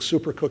you're using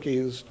super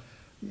cookies,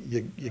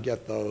 you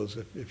get those.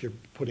 If you're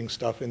putting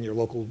stuff in your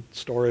local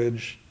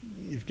storage,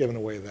 you've given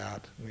away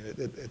that. I mean,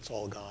 it's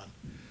all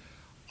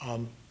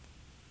gone.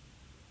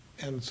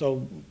 And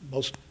so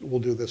most will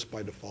do this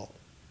by default.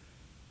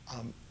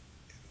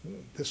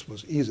 This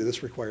was easy.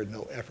 This required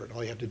no effort.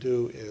 All you have to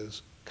do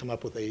is come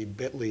up with a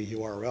bit.ly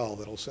URL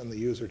that'll send the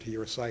user to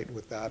your site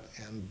with that,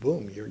 and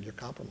boom, you're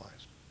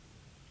compromised.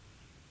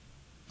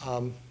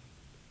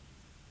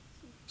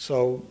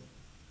 So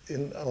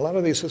in a lot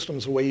of these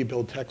systems, the way you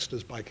build text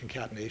is by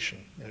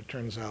concatenation. And it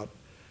turns out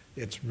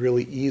it's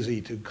really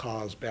easy to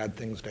cause bad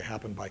things to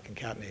happen by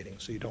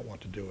concatenating, so you don't want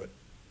to do it.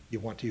 You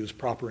want to use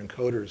proper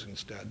encoders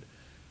instead.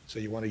 So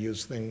you want to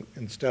use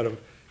instead of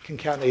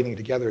concatenating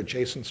together a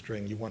JSON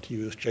string, you want to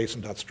use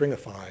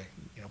JSON.stringify,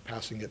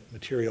 passing it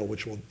material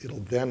which it'll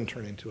then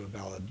turn into a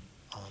valid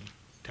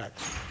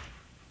text.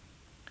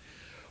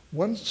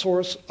 One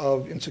source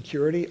of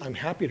insecurity, I'm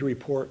happy to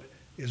report,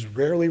 is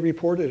rarely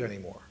reported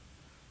anymore.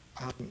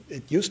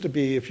 It used to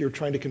be if you're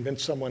trying to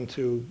convince someone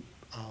to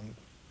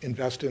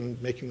invest in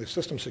making the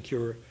system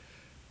secure,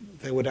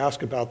 they would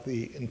ask about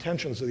the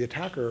intentions of the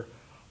attacker.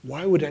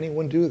 Why would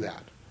anyone do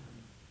that?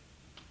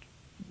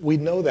 We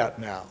know that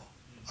now.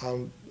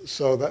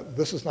 So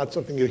this is not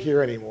something you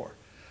hear anymore.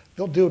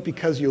 They'll do it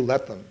because you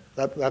let them.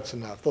 That's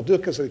enough. They'll do it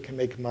because they can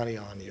make money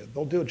on you.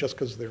 They'll do it just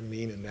because they're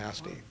mean and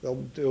nasty. They'll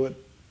do it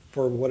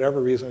for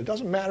whatever reason. It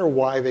doesn't matter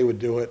why they would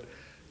do it.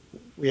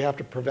 We have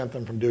to prevent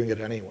them from doing it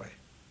anyway.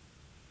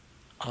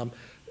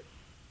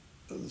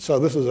 So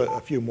this is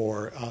a few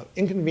more.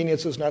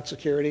 Inconvenience is not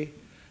security.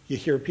 You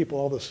hear people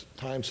all this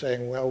time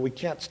saying, well, we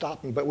can't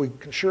stop them, but we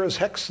can sure as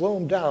heck slow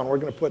them down. We're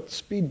going to put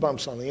speed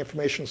bumps on the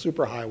information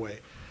superhighway.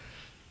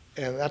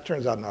 And that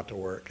turns out not to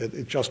work.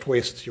 It just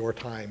wastes your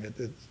time.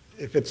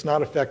 If it's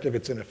not effective,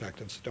 it's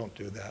ineffective, so don't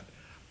do that.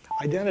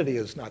 Identity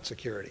is not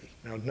security.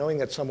 Knowing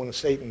that someone is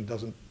Satan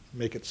doesn't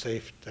make it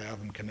safe to have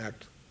them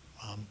connect.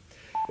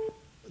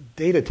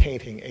 Data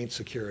tainting ain't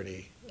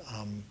security.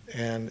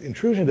 And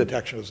intrusion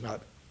detection is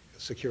not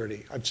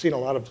security. I've seen a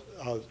lot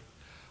of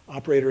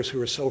operators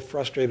who are so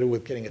frustrated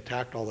with getting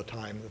attacked all the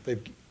time that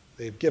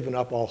they've given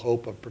up all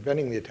hope of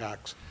preventing the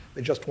attacks.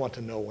 They just want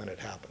to know when it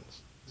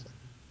happens. So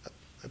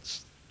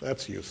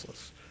that's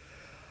useless.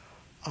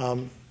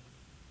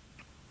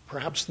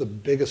 Perhaps the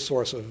biggest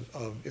source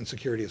of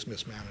insecurity is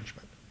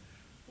mismanagement.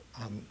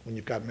 When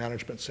you've got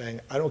management saying,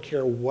 I don't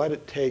care what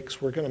it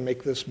takes, we're going to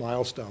make this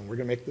milestone, we're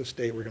going to make this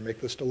date, we're going to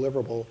make this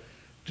deliverable,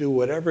 do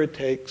whatever it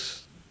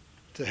takes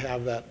to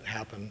have that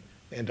happen,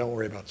 and don't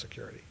worry about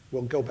security.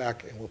 We'll go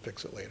back and we'll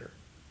fix it later.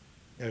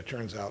 And it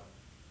turns out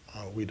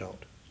we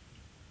don't.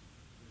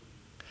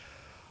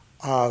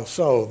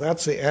 So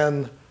that's the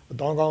end.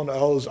 Dongon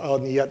els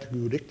niet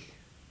gudik.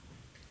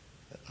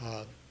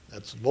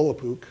 That's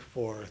Volapuk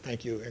for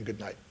thank you and good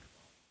night.